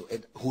water, to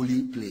a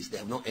holy place. They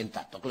have not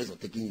entered. The place of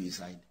taking you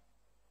inside.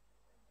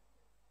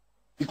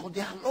 Because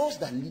there are laws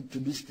that lead to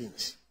these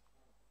things.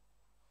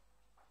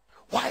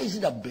 Why is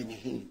it that Benny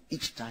Hinn,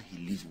 each time he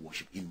leads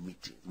worship in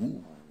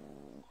meeting,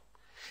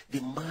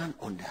 the man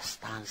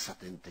understands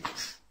certain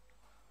things.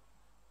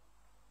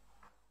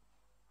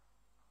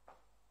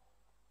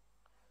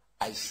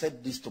 I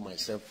said this to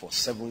myself for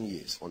 7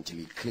 years until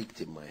it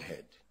clicked in my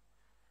head.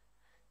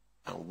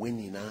 And when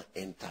he now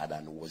entered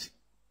and was,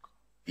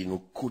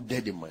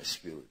 coded in my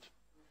spirit,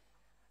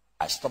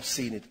 I stopped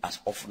saying it as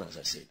often as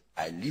I said.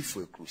 I live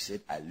for a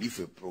crusade. I live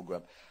for a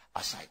program.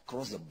 As I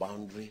cross the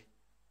boundary,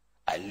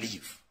 I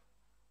leave.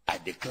 I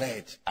declare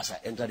it as I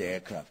enter the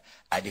aircraft.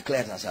 I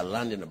declare it as I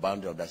land in the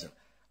boundary of that.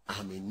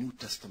 I'm a New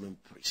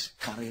Testament priest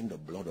carrying the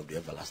blood of the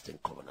everlasting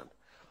covenant,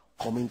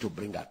 coming to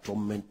bring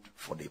atonement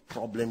for the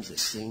problems, the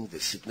sins, the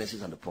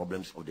sicknesses, and the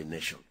problems of the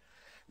nation.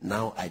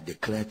 Now I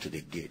declare to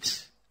the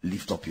gates,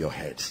 lift up your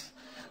heads.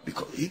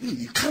 Because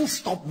you can't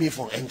stop me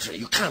from entering.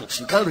 You can't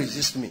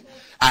resist me.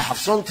 I have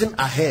something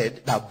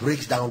ahead that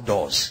breaks down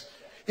doors.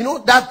 You know,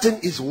 that thing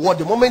is what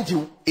the moment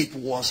it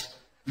was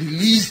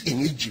released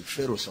in Egypt,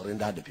 Pharaoh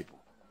surrendered the people.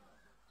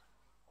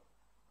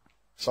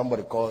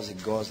 Somebody calls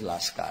it God's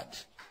last card.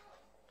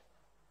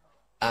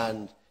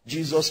 And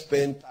Jesus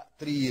spent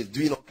 3 years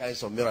doing all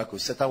kinds of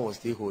miracles. Satan was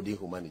still holding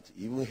humanity.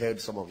 He even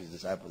held some of his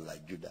disciples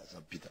like Judas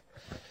and Peter.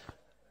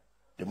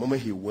 The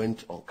moment he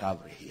went on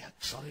Calvary, he had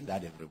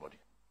surrendered everybody.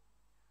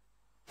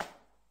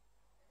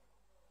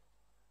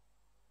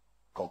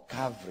 On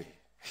Calvary,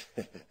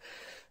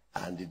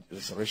 And the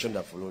resurrection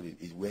that followed it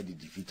is where the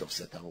defeat of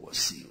Satan was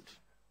sealed.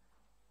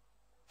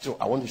 So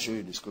I want to show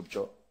you the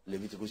scripture,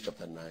 Leviticus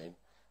chapter 9,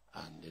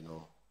 and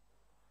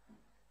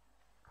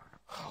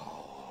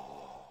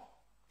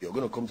you're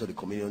going to come to the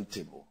communion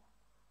table.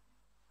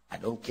 I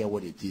don't care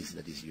what it is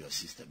that is your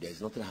system. There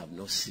is nothing I have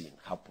not seen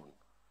happen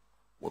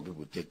when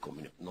people take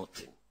communion.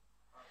 Nothing.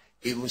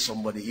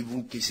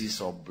 Even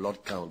cases of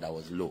blood count that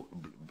was low,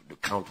 the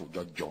count will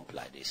just jump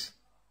like this.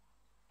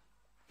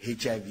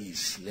 HIV is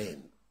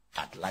slain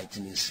at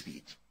lightning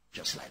speed,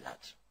 just like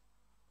that.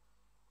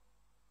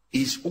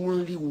 It's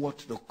only what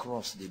the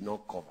cross did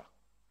not cover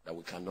that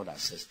we cannot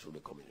access through the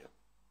communion.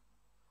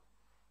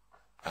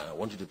 And I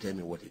want you to tell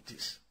me what it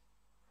is.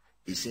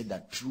 He said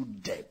that through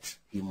death,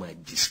 he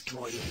might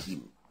destroy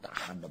him that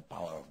had the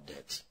power of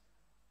death.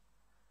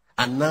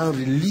 And now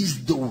release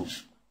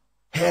those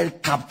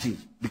held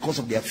captive because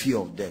of their fear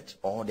of death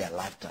all their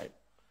lifetime.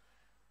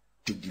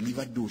 To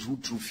deliver those who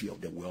through fear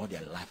of death were all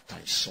their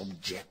lifetime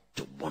subject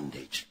to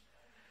bondage.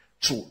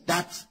 So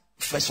that,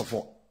 first of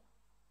all,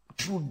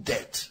 through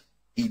death,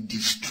 he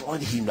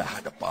destroyed him that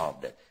had the power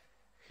of death.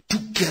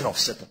 Took care of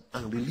Satan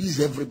and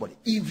released everybody.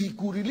 If he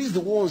could release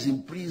the ones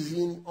in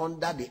prison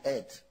under the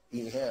earth,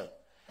 in hell,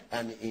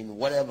 and in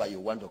whatever you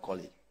want to call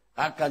it,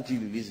 how can't he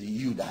release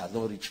you that has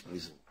not reached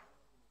prison?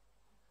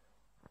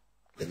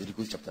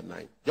 Leviticus chapter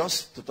 9.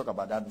 Just to talk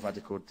about that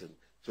vertical thing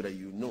so that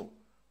you know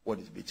what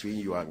is between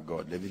you and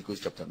God.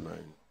 Leviticus chapter 9.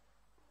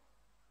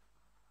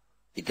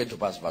 It came to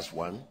pass, verse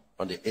 1,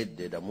 on the 8th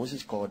day that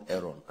Moses called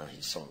Aaron and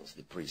his sons,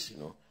 the priests,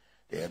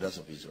 the elders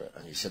of Israel,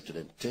 and he said to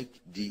them,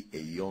 take thee a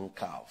young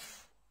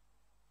calf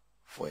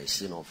for a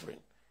sin offering,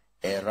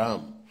 a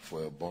ram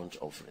for a burnt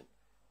offering,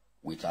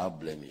 without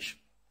blemish.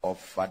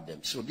 Offer them.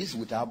 So this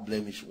without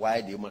blemish,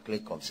 why the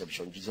Immaculate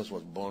Conception, Jesus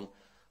was born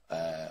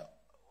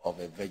of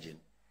a virgin,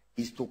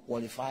 is to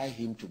qualify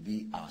him to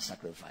be our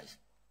sacrifice.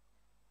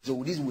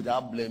 So this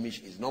without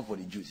blemish is not for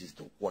the Jews, it's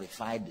to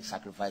qualify the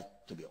sacrifice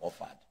to be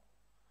offered.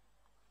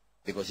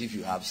 Because if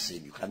you have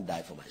sin, you can't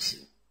die for my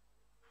sin.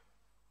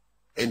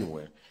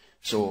 Anyway,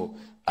 so,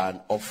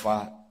 and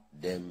offer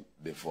them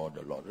before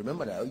the Lord.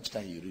 Remember that each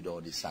time you read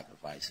all these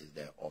sacrifices,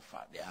 they're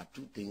offered. There are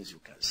two things you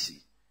can see,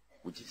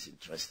 which is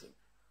interesting.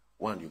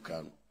 One, you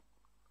can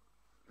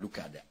look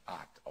at the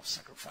act of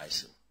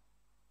sacrificing.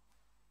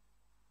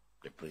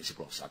 The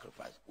principle of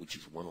sacrifice, which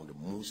is one of the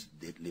most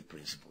deadly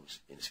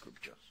principles in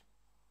scriptures.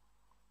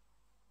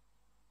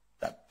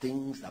 That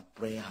things that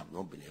prayer have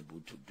not been able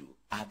to do,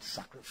 add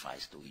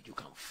sacrifice to it. You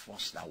can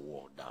force that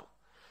wall down.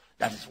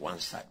 That is one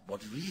side.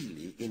 But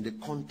really, in the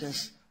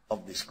context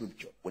of the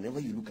scripture, whenever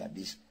you look at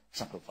this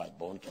sacrifice,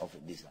 burnt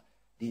offering, this,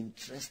 the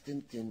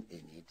interesting thing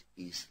in it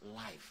is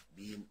life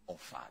being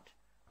offered.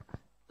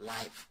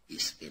 Life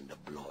is in the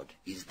blood.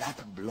 Is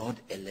that blood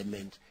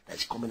element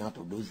that's coming out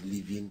of those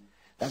living?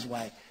 That's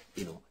why,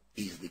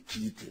 is the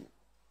key thing.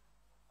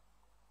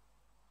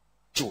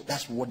 So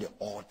that's what the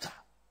altar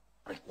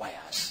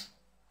requires.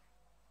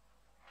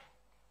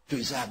 So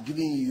he said, I've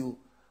given you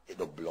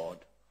the blood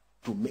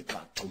to make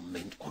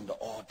atonement on the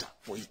altar.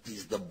 For it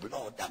is the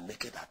blood that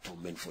maketh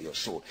atonement for your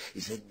soul. He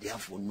said,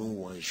 therefore no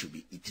one should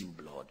be eating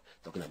blood.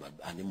 Talking about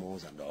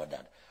animals and all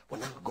that. But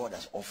now God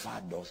has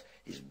offered us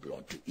his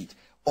blood to eat.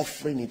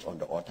 Offering it on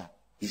the altar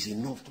is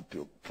enough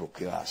to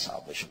procure our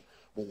salvation.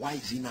 But why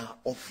is he now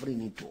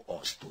offering it to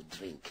us to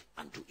drink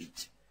and to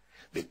eat?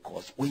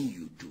 Because when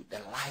you do, the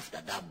life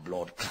that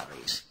blood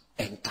carries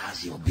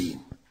enters your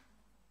being.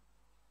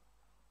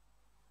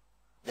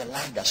 The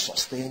life that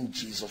sustained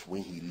Jesus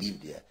when he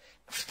lived there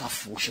start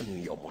functioning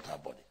in your mortal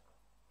body.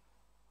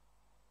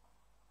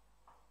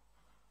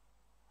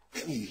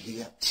 When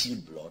you see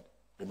blood,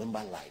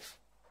 remember life.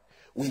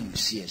 When you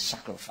see a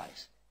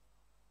sacrifice,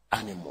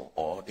 animal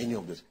or any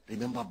of this,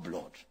 remember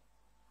blood.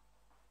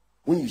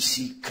 When you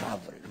see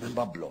Calvary,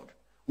 remember blood.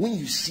 When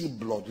you see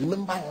blood,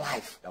 remember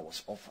life that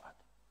was offered.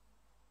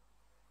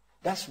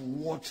 That's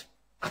what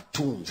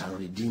atones and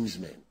redeems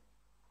men.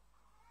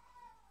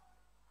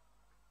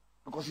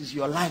 Because it's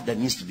your life that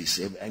needs to be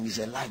saved, and it's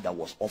a life that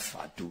was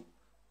offered to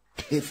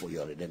pay for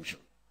your redemption.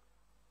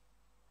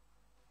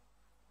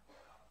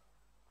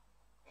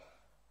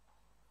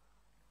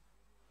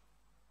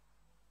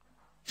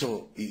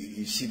 So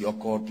you see the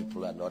occult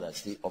people and others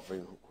still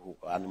offering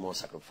animal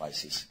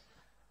sacrifices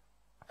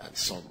and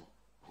some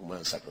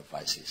human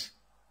sacrifices.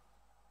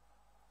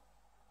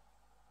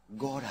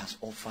 God has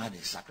offered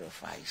a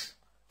sacrifice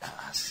that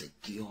has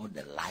secured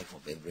the life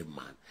of every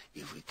man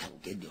if we can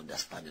get the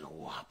understanding of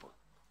what happened.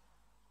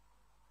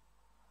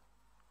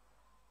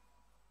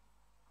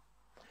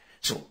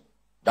 So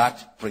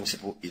that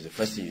principle is the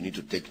first thing you need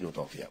to take note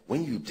of here.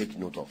 When you take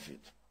note of it,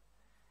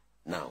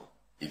 now,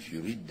 if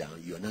you read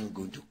down, you're now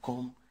going to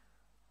come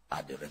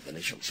at the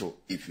revelation. So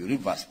if you read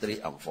verse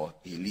 3 and 4,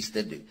 he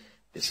listed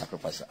the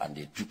sacrifice and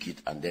they took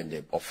it and then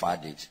they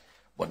offered it.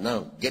 But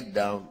now, get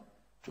down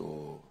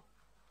to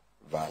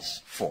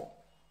verse 4.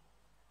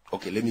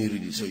 Okay, let me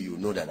read it so you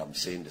know that I'm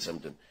saying the same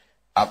thing.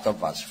 After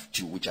verse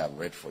 2, which I've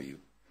read for you.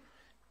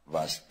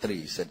 verse 3,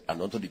 he said,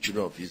 and unto the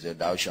children of Israel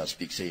thou shalt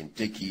speak, saying,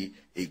 take ye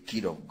a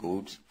kid of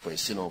goats for a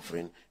sin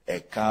offering, a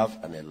calf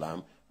and a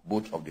lamb,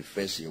 both of the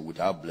first year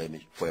without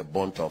blemish, for a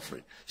burnt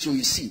offering. So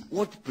you see,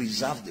 what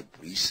preserves the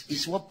priest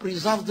is what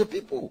preserves the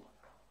people.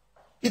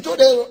 He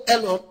told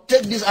Aaron,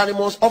 take these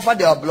animals, offer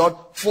their blood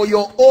for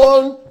your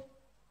own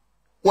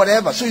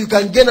whatever, so you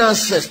can gain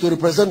access to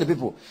represent the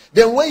people.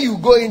 Then when you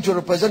go in to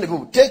represent the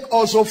people, take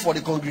also for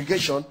the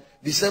congregation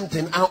the same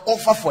thing and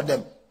offer for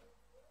them.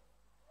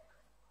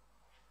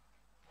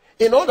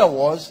 In other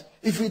words,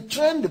 if we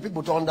train the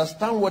people to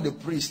understand what the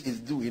priest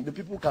is doing, the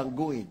people can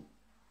go in.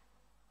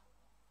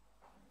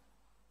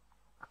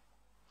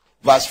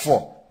 Verse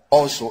 4,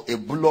 also a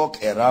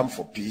bullock, a ram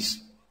for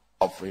peace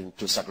offering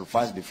to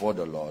sacrifice before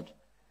the Lord,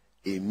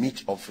 a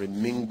meat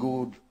offering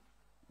mingled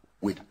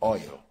with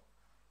oil.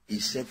 He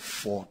said,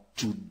 for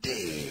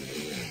today,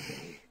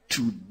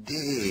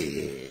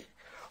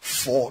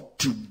 for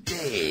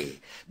today,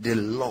 the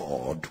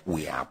Lord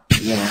will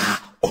appear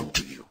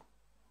unto you.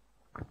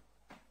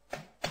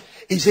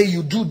 He said,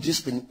 you do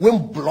this thing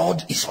when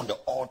blood is on the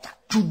altar.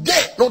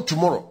 Today, not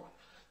tomorrow.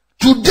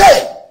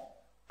 Today,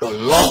 the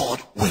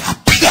Lord will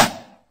appear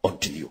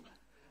unto you.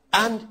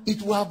 And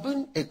it will have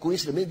been a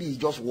coincidence, maybe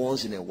just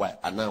once in a while.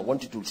 And now I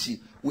want you to see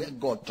where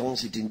God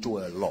turns it into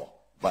a law.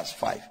 Verse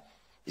 5.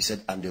 He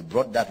said, and they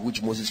brought that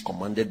which Moses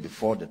commanded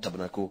before the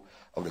tabernacle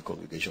of the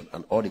congregation.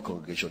 And all the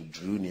congregation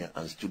drew near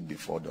and stood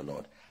before the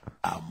Lord.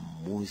 And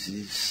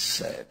Moses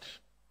said,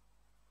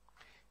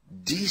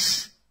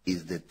 this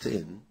is the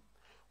thing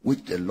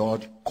which the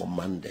Lord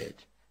commanded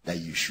that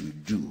you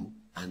should do.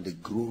 And the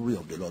glory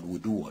of the Lord will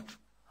do what?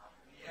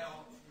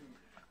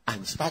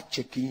 And start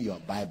checking your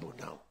Bible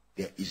now.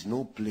 There is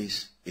no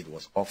place it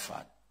was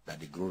offered that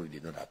the glory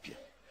did not appear.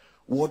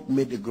 What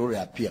made the glory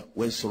appear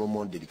when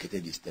Solomon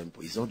dedicated his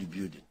temple? It's not the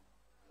building.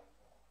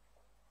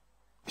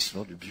 It's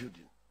not the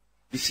building.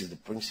 This is the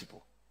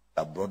principle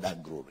that brought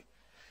that glory.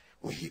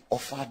 When he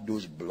offered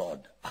those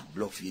blood and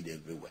blood filled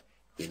everywhere,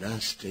 he now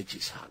stretched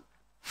his hand.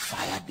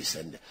 Fire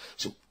descended.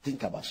 So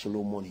think about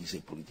Solomon. He's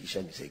a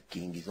politician. He's a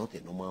king. He's not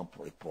a normal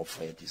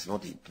prophet. He's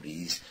not a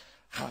priest.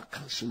 How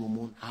can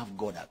Solomon have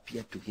God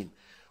appear to him?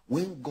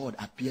 When God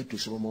appeared to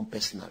Solomon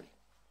personally,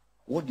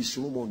 what did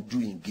Solomon do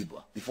in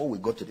Gibeah before we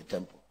got to the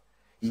temple?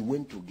 He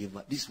went to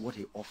Gibeah. This is what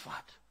he offered.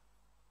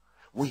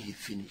 When he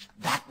finished,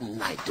 that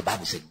night, the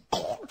Bible said,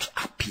 God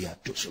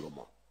appeared to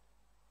Solomon.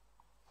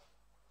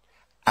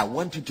 I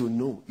want you to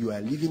know you are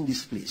leaving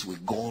this place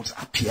with God's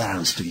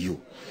appearance to you.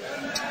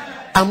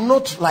 I'm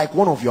not like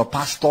one of your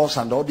pastors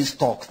and all these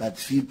talks that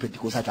feel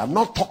Pentecostal. I'm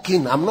not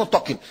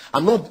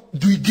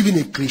giving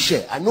a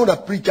cliche. I know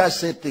that preachers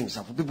say things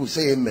and people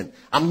say amen.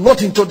 I'm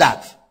not into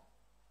that.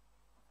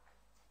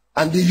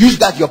 And they use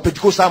that your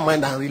Pentecostal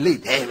mind and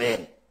relate.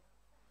 Amen.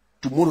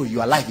 Tomorrow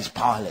your life is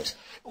powerless.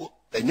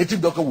 A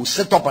native doctor will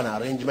set up an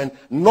arrangement,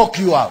 knock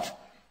you out.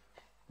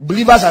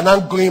 Believers are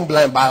not going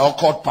blind by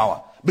occult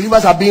power.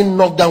 Believers are being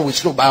knocked down with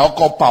stroke by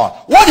occult power.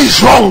 What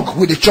is wrong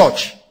with the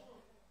church?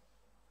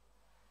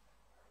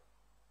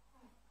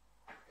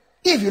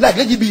 If you like,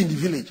 let it be in the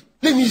village.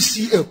 Let me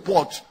see a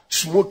pot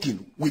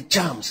smoking with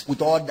charms,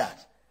 with all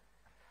that.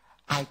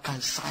 I can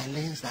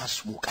silence that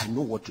smoke. I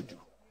know what to do.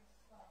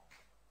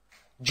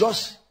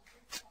 Just,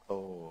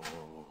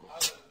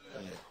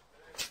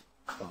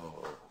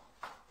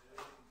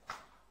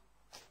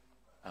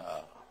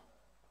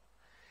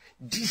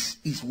 this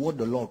is what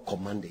the Lord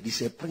commanded.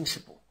 It's a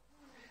principle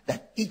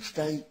that each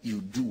time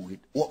you do it,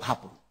 what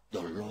happens?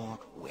 The Lord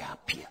will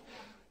appear.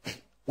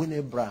 When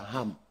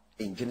Abraham,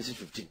 in Genesis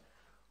 15,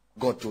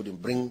 God told him,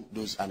 bring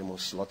those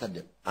animals, slaughter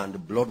them, and the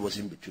blood was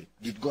in between.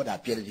 Did God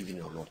appear even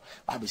or not?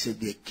 Bible said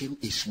there came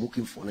a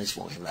smoking furnace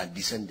from heaven and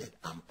descended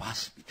and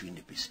passed between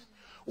the pieces.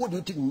 What do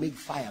you think made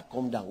fire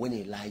come down when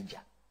Elijah?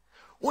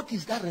 What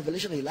is that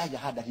revelation Elijah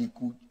had that he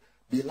could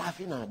be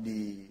laughing at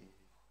the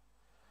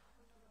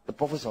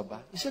prophets of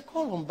Baal? He said,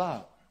 call on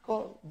Baal.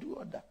 Do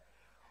all that.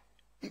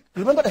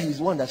 Remember that he's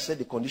the one that said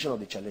the condition of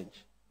the challenge.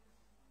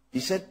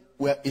 He said,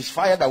 well, it's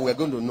fire that we're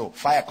going to know.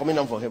 Fire coming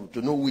down from heaven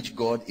to know which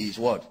God is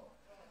what?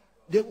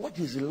 Then what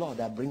is the law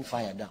that brings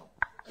fire down?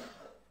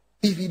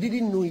 If he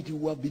didn't know it, he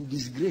would have been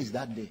disgraced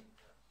that day.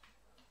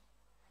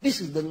 This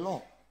is the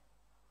law.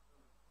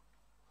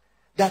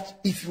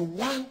 That if you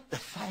want the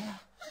fire,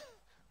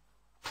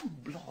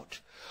 put blood.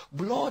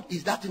 Blood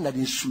is that thing that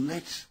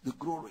insulates the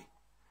glory.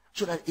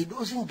 So that it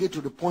doesn't get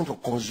to the point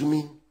of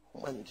consuming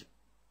humanity.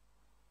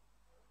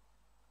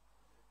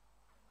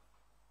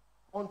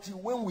 Until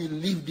when we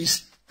leave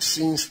this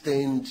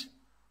sin-stained,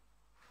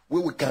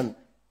 where we can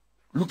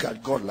look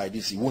at God like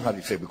this, he won't have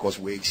effect because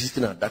we're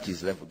existing at that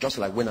his level. Just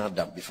like when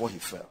Adam, before he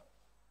fell,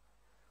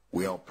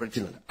 we are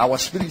operating on. Our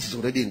spirit is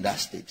already in that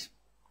state.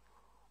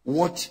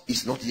 What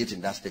is not yet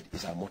in that state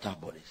is our mortal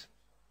bodies.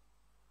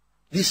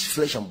 This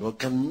flesh and blood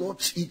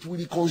cannot, it will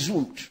be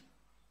consumed.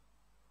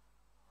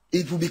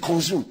 It will be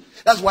consumed.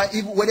 That's why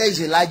even whether it's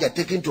Elijah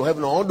taken to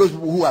heaven or all those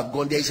people who have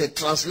gone, there is a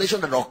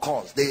translation that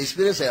occurs. They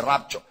experience a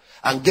rapture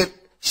and get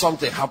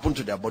something happen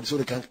to their body so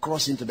they can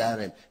cross into that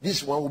realm.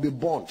 This one will be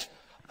burnt.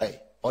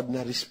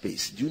 ordinary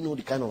space. Do you know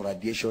the kind of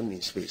radiation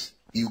in space?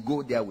 You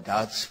go there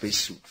without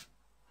spacesuit.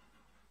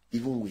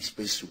 Even with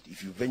spacesuit,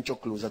 if you venture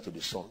closer to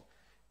the sun.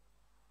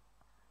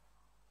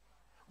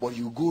 But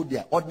you go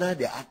there, ordinary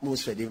the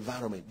atmosphere, the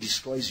environment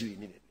destroys you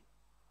immediately.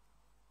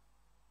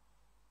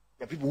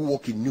 There are people who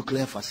work in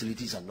nuclear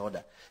facilities and all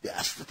that. There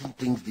are certain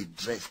things they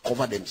dress,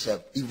 cover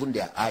themselves, even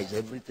their eyes,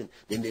 everything.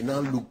 Then they now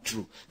look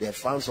through. They have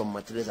found some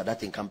materials that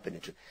thing can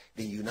penetrate.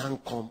 Then you now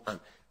come, and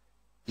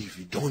if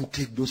you don't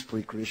take those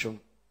precautions,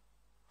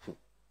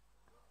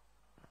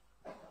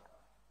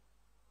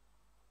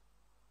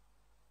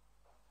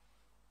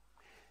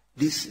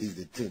 this is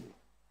the thing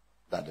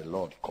that the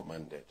Lord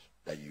commanded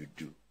that you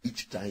do.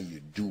 Each time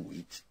you do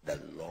it, the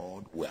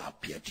Lord will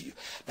appear to you.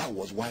 That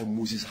was why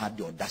Moses had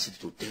the audacity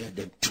to tell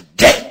them,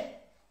 today,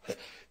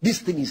 this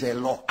thing is a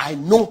law. I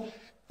know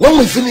when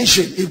we finish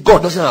it, if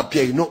God doesn't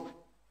appear, you know,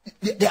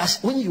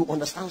 when you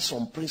understand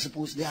some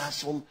principles, there are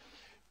some,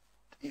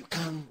 you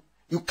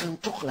can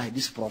talk like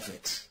these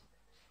prophets.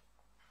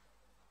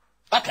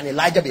 How can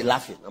Elijah be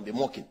laughing and be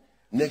mocking?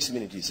 Next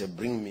minute he said,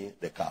 bring me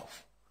the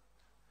calf.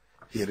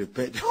 He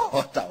repaired the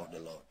altar of the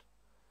Lord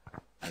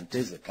and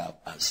takes the calf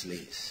and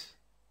slays.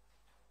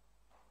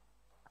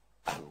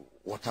 And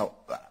water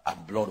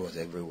and blood was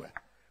everywhere.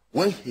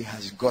 When he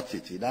has got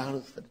it, he now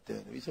started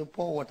telling him, he said,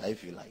 pour water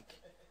if you like.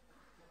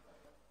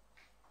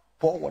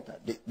 Pour water.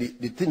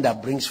 The thing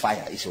that brings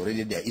fire is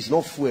already there. It's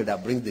not fuel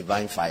that brings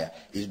divine fire.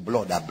 It's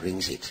blood that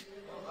brings it.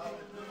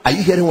 Are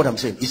you hearing what I'm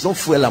saying? It's not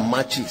fuel and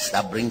matches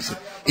that brings it.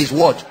 It's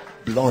what?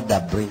 Blood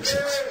that brings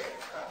it.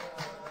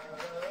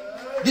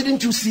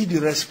 Didn't you see the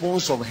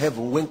response of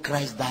heaven when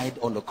Christ died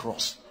on the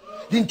cross?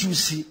 Didn't you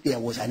see there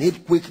was an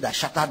earthquake that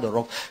shattered the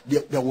rock?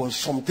 There was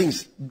some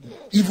things,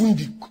 even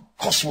the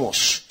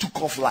cosmos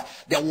took off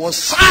life. There was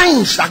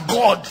signs that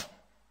God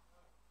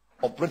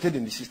operated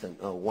in the system.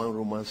 One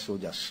Roman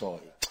soldier saw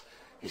it.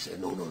 He said,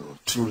 no,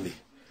 truly,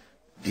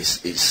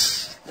 this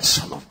is the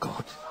Son of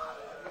God.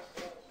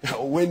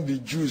 When the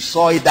Jews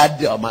saw it that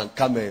day, man,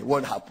 come here,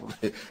 what happened?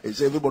 He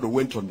said, everybody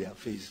went on their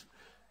face.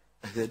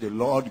 I said, the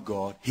Lord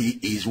God, He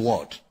is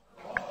what?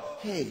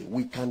 Hey,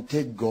 we can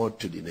take God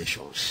to the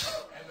nations.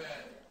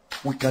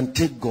 We can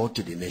take God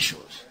to the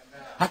nations.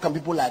 How can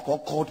people like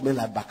occult men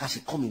like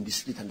Bakassi come in the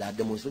street and they are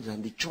demonstrating,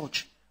 and the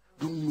church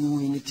don't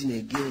know anything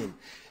again?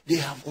 They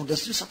have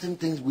understood certain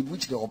things with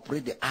which they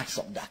operate the arts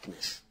of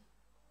darkness.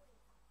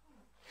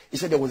 He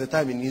said there was a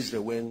time in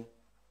Israel when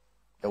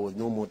there was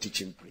no more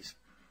teaching priests.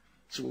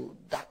 So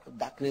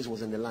darkness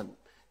was in the land.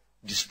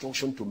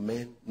 Destruction to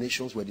men.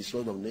 Nations were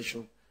destroyed of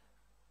nations.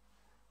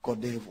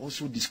 God, they have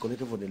also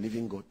disconnected from the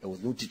living God. There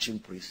was no teaching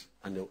priest.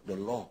 And the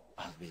law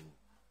has been,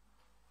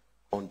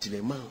 until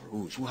a man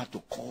rose who had to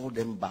call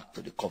them back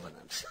to the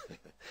covenant.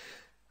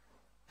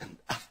 And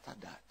after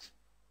that,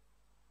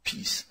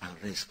 peace and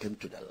rest came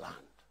to the land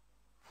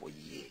for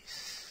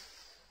years.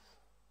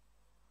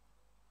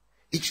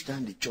 Each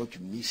time the church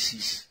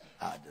misses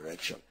our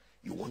direction,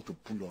 you want to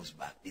pull us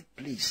back. The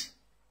place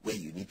where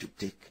you need to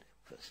take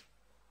first,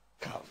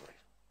 Calvary.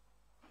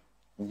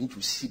 We need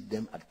to sit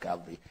them at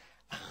Calvary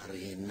and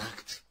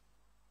reenact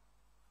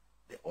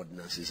the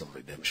ordinances of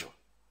redemption.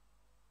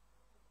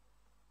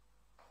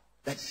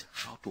 That's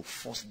how to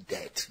force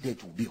death.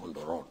 Death will be on the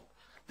run.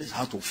 That's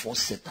how to force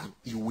Satan.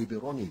 You will be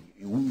running.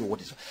 You won't know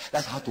what is.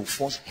 That's how to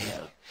force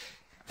hell.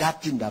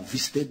 That thing that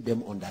visited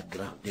them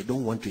underground, they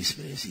don't want to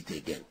experience it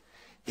again.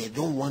 They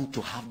don't want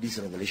to have this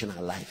revelation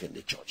alive in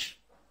the church.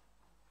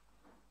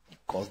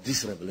 Because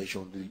this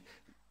revelation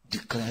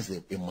declares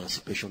the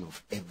emancipation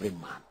of every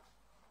man.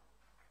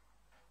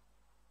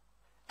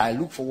 I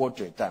look forward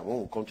to a time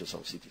when we come to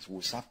some cities,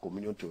 we'll serve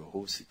communion to a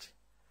whole city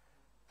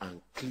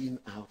and clean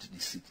out the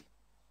city.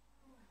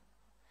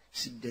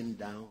 Sit them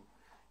down.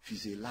 If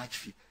it's a large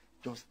fee,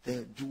 just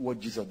do what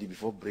Jesus did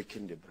before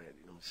breaking the bread.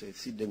 Say,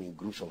 sit them in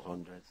groups of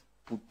hundreds.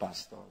 Put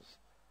pastors,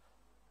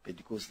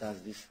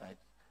 Pentecostals this side,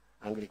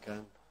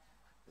 Anglican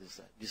this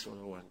side, this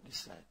one this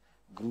side,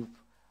 group,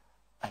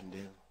 and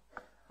then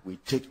we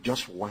take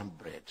just one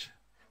bread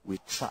with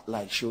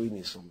satellite showing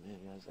in some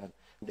areas, and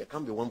there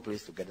can't be one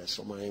place together.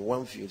 Somewhere in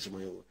one field,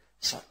 somewhere in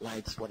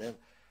satellites, whatever.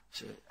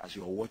 So as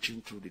you are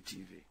watching through the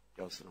TV,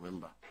 just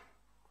remember,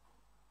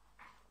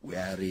 we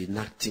are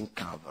reenacting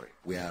Calvary.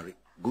 We are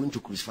going to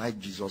crucify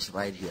Jesus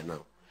right here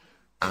now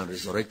and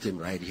resurrect him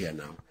right here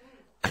now.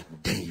 And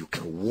then you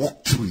can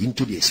walk through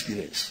into the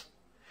experience.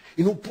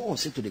 Paul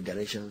said to the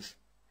Galatians,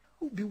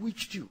 who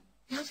bewitched you?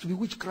 It has to be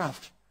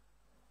witchcraft.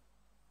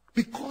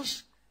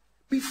 Because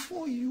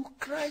before you,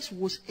 Christ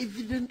was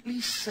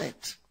evidently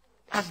set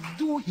as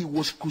though he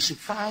was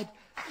crucified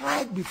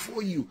right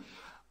before you.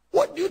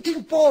 What do you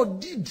think Paul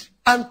did?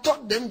 And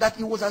taught them that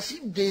it was as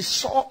if they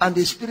saw and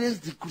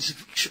experienced the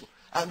crucifixion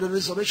and the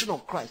resurrection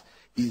of Christ.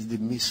 Is the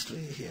mystery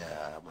here,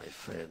 my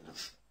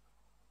friends.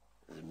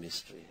 The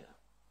mystery here.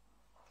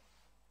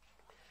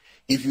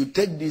 If you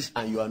take this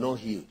and you are not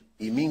healed,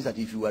 it means that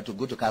if you were to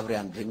go to Calvary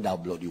and drink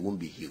that blood, you won't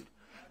be healed.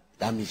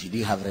 That means you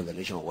didn't have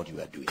revelation of what you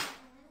were doing.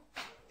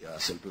 It's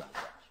as simple as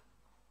that.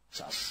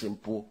 It's as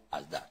simple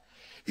as that.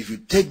 If you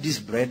take this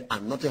bread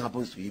and nothing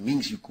happens to you, it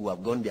means you could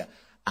have gone there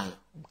and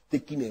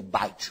taken a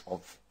bite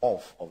of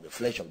the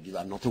flesh of Jesus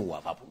and nothing will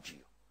have happened to you.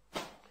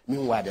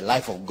 Meanwhile, the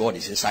life of God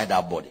is inside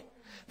that body.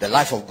 The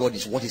life of God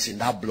is what is in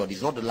that blood.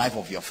 It's not the life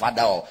of your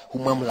father or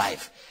human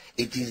life.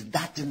 It is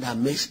that thing that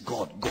makes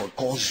God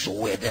calls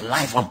Zoe, the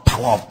life and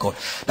power of God.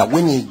 That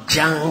when he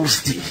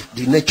jams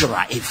the natural,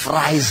 he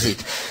fries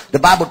it. The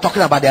Bible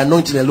talking about the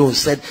anointing alone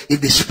said, if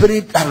the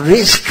spirit that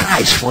raised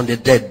Christ from the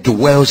dead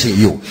dwells in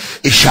you,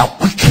 it shall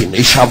quicken,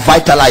 it shall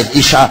vitalize,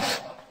 it shall,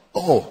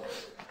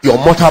 your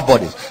mortal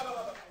body.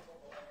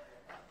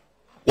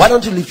 Why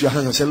don't you lift your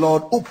hands and say,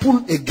 Lord,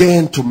 open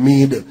again to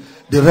me the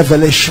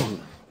revelation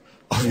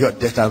of your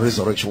death and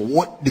resurrection,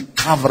 what the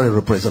Calvary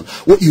represents,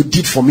 what you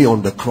did for me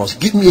on the cross.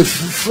 Give me a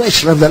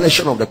fresh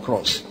revelation of the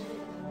cross.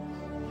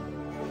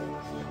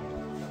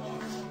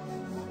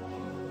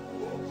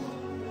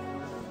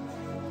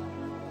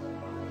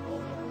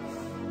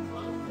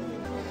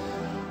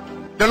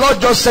 The Lord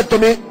just said to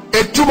me,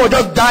 a tumor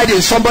just died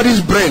in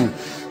somebody's brain.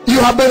 You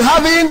have been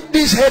having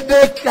this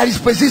headache that is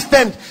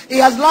persistent. It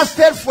has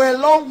lasted for a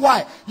long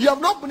while. You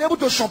have not been able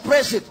to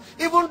suppress it.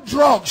 Even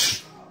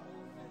drugs.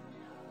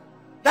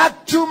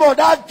 That tumor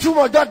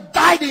that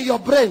died in your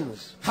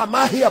brains.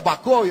 Hamahia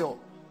Bakoyo.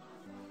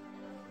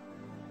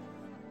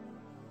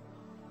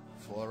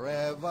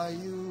 Forever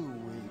you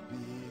will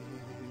be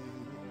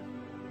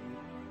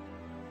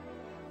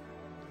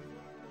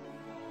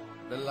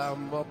the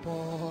Lamb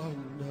upon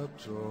the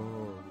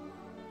throne.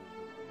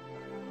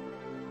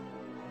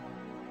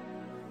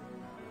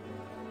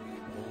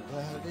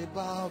 That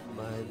above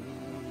my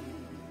knee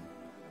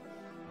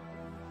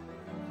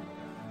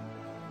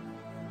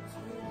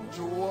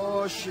to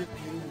worship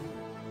you.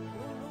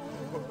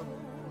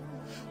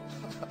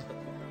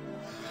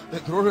 The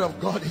glory of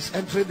God is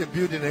entering the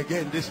building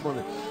again this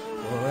morning.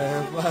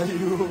 Forever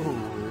you will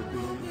be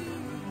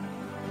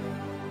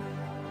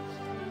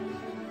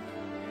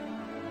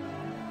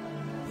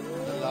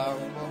the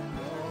Lamb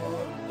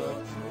upon the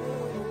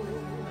throne.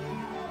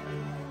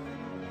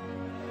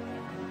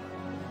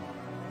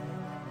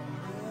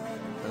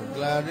 And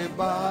gladly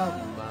bow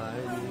my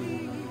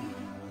knee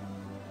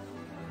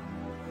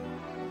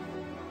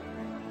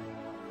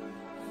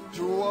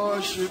to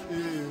worship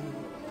you.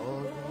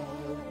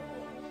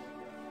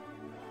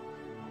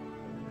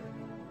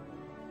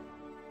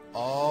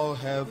 All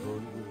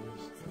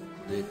heavens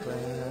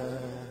declare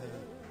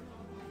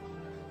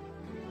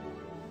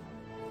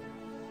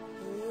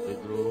the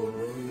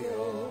glory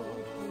of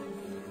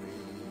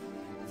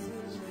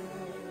His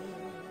name.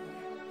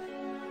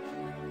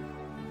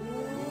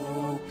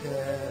 Who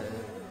can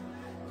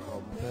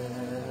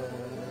compare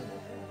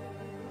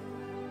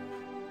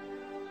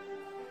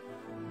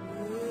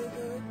with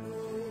the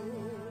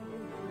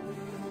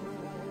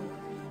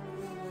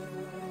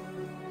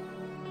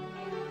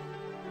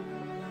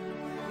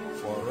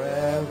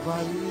forever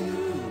you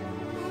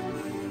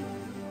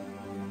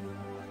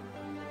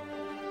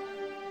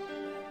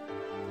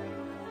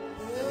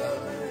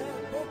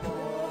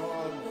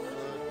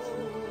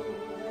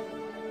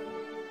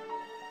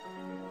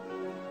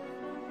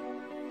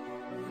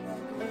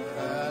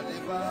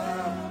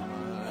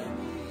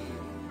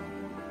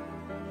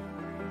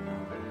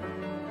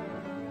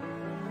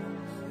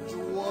to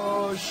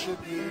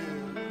worship you,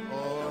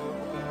 oh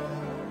God.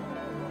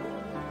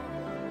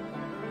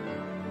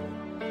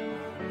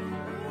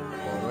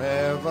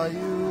 Forever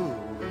you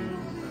will be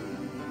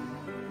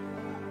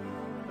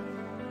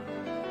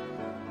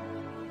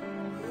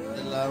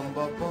the Lamb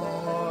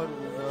upon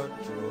the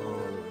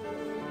throne.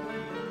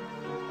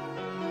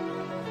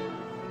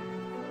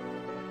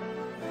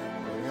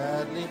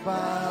 Gladly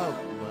bow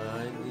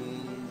my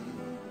knee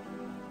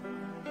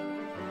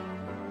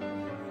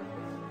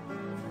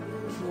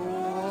to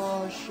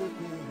worship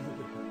you.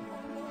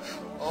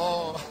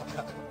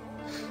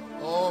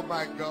 Oh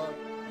my God.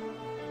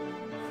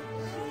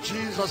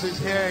 Jesus is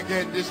here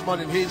again this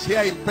morning. He's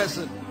here in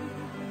person.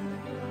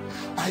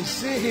 I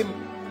see him.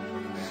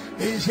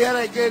 He's here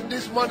again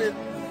this morning.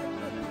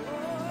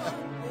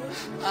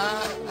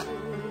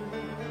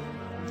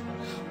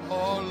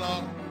 Oh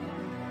Lord.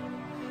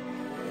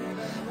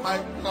 My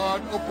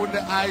God, open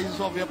the eyes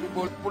of your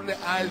people. Open the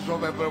eyes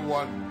of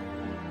everyone.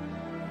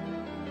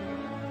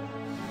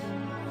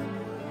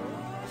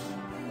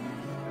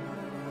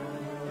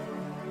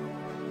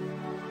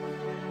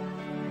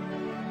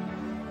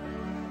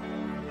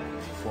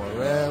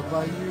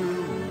 Forever you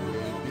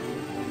will be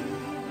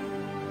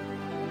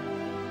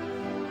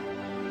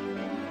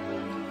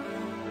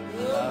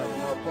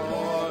Lamb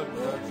upon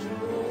the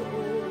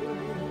throne.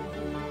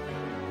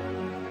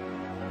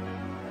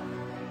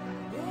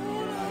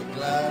 I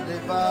gladly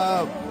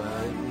bow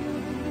my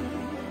knee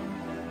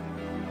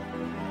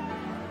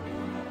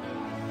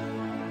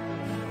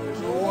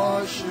to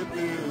worship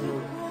you.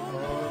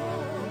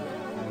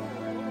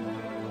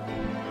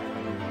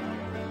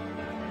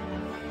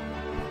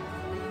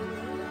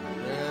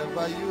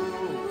 Forever you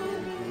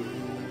will be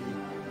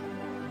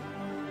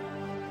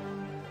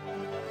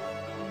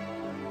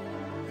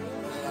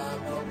the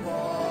Lamb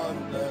upon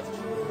the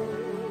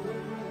throne.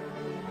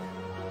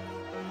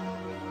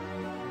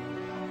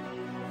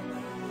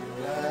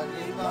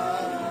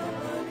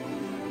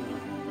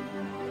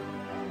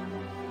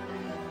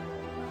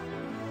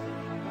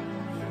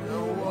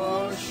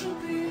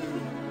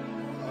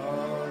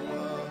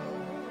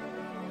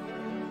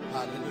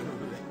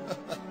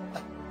 Hallelujah.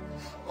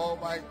 Oh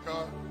my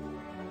God.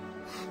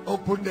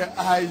 Open the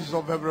eyes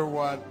of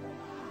everyone.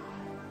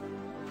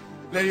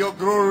 Let your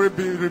glory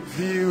be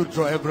revealed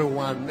to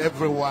everyone,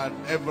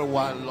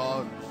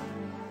 Lord.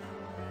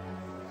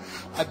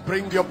 I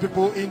bring your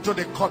people into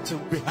the curtain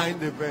behind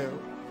the veil,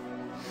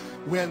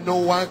 where no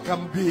one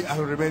can be and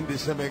remain the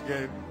same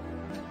again.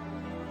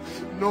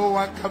 No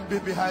one can be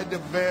behind the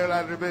veil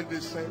and remain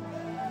the same.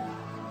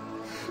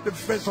 The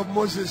face of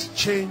Moses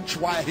changed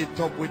while he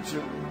talked with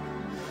you.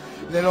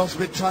 Let us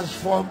be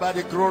transformed by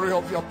the glory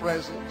of your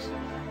presence.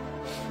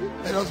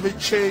 Let us be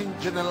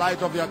changed in the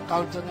light of your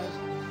countenance.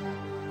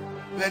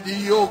 Let the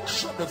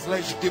yokes of the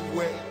flesh give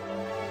way.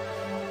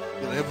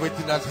 Let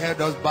everything that's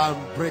held us bound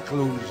break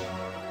loose.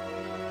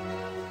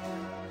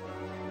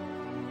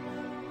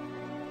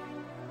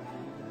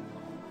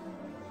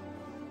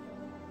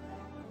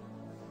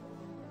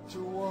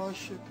 To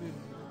worship you,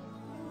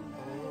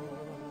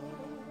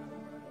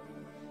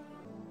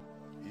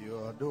 you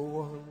are the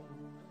one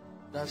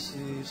that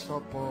sits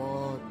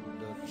upon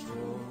the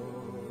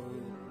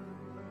throne.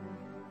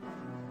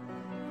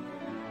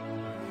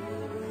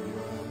 You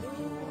are the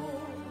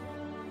one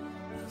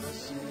that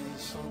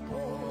sits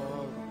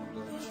upon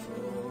the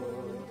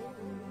throne.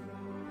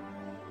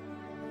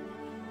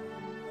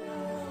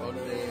 All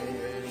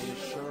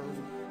nations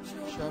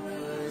shall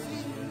praise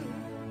you.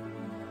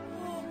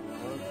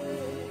 All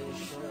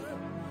nations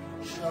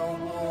shall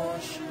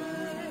worship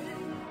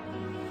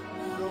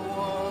the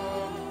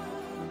one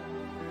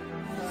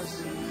that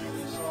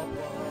sits upon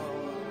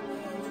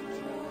the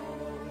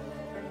throne.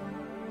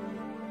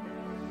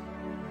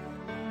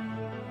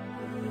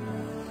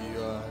 You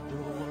are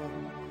the one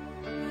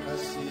that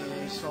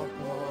sits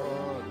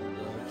upon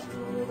the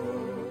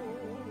throne.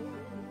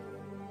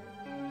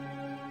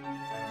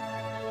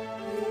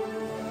 You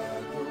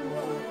are the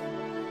one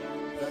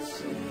that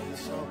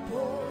sits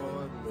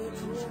upon the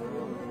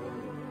throne.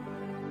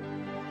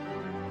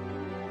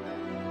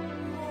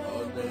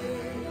 All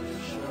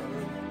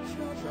nations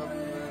shall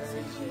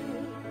praise you.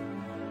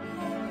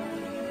 All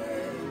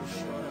nations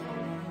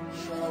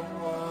shall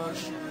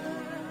worship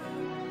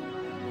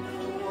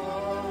the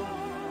one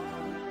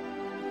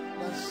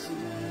that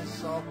sits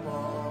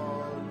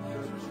upon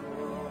the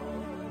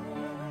throne.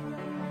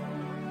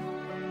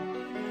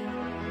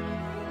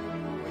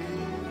 We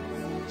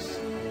will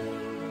sing.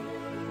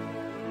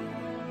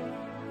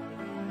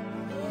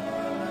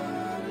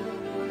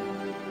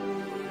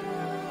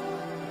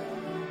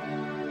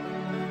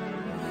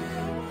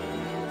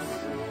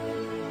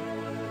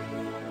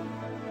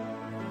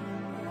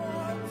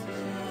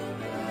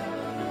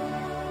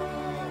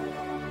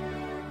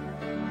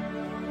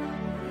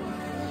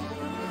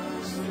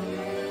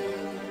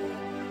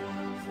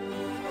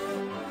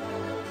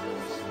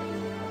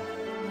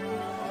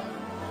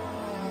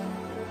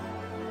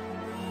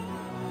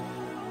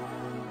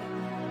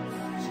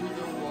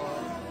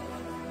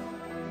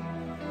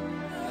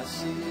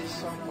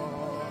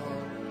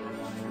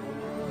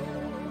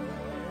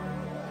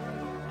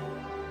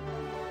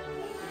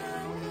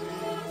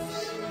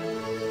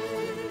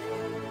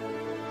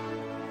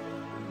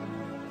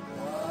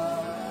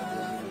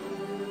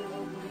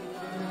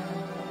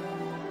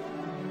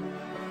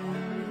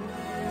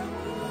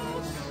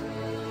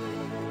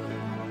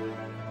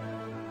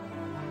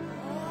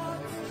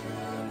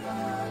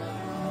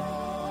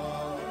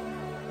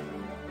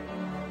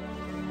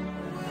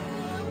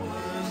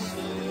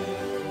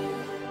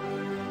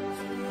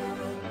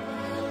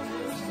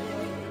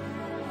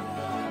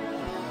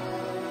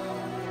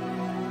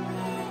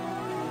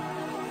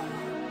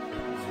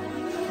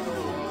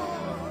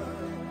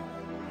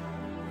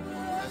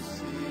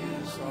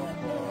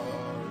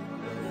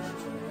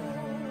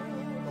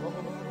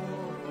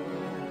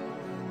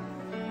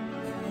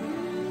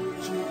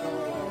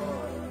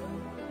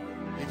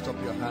 Up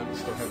your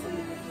hands to heaven.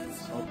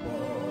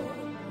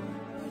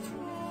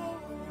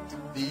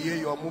 The year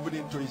you are moving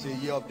into is a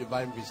year of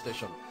divine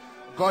visitation.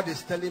 God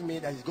is telling me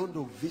that He's going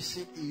to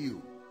visit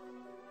you.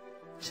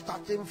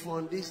 Starting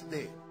from this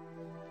day,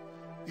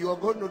 you are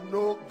going to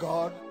know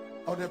God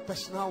on a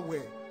personal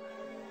way.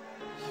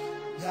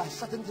 There are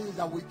certain things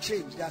that will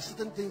change. There are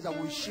certain things that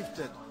will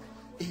shift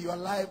in your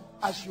life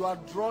as you are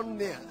drawn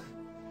near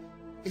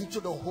into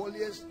the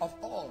holiest of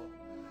all,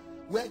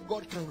 where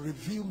God can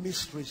reveal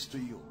mysteries to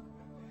you.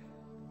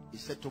 He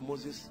said to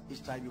Moses,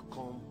 each time you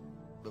come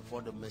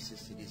before the mercy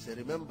seat, He said,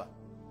 remember,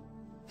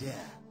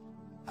 there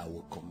I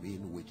will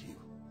commune with you.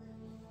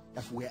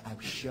 That's where I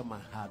share my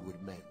heart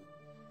with men.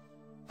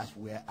 That's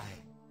where I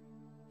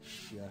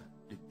share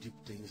the deep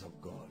things of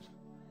God.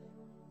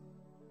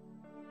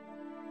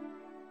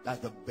 That's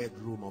the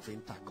bedroom of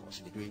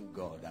intercourse between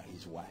God and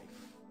His wife.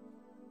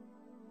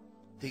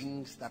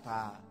 Things that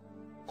are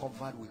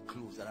covered with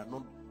clothes that are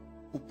not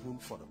open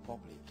for the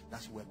public.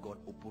 That's where God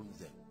opens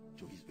them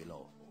to His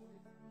beloved.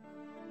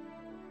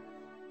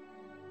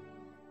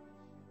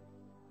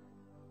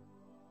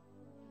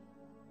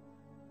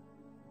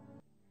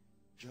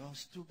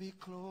 Just to be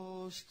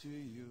close to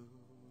you.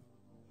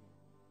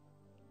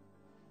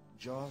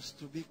 Just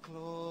to be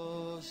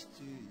close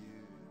to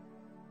you.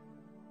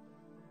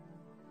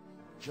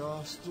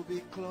 Just to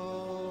be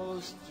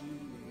close to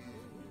you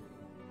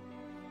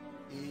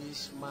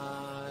is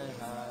my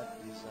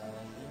heart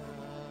desire.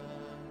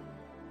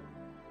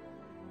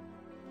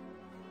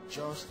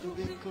 Just to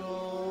be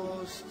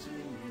close to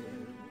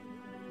you.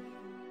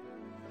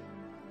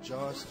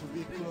 Just to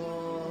be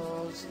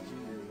close to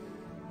you.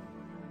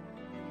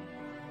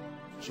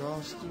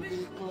 Just to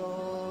be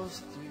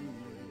close to you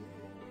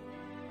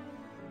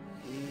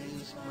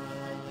is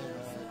my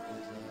heart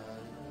desire.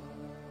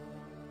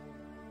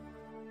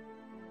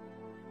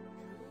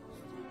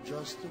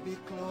 Just to be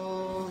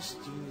close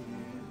to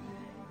you.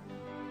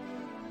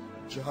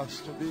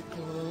 Just to be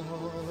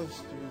close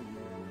to you.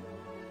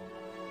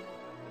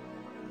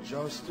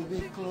 Just to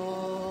be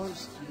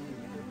close to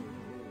you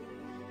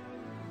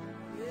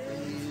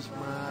is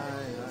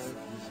my heart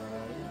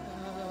desire.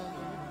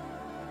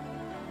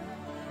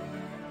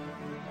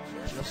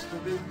 Just to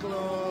be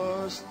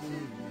close to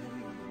you.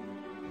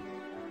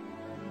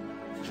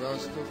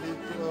 Just to be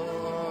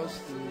close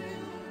to you.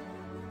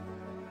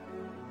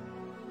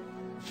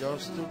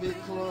 Just to be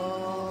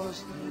close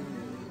to you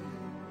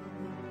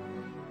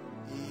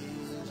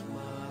is my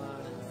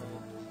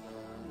heart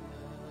desire.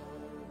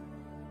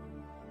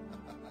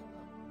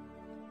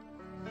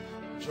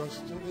 Just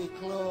to be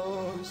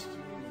close to you.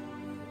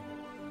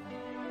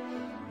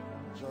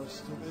 Just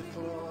to be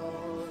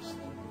close to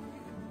you.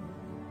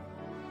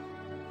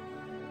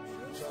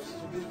 Just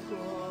to be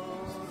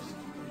close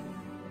to you.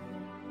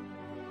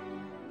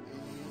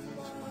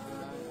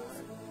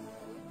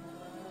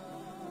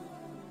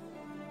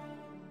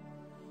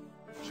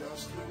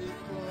 Just to be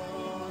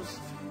close to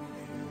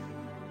you.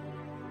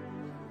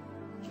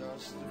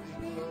 Just to be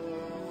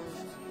close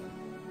to you.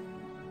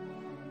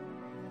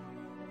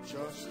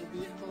 Just to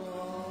be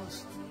close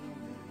to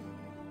you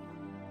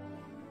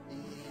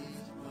is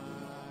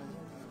my.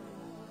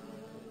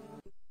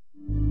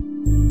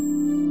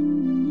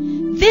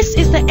 This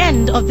is the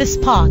end of this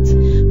part.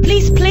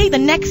 Please play the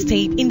next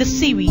tape in the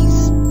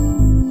series.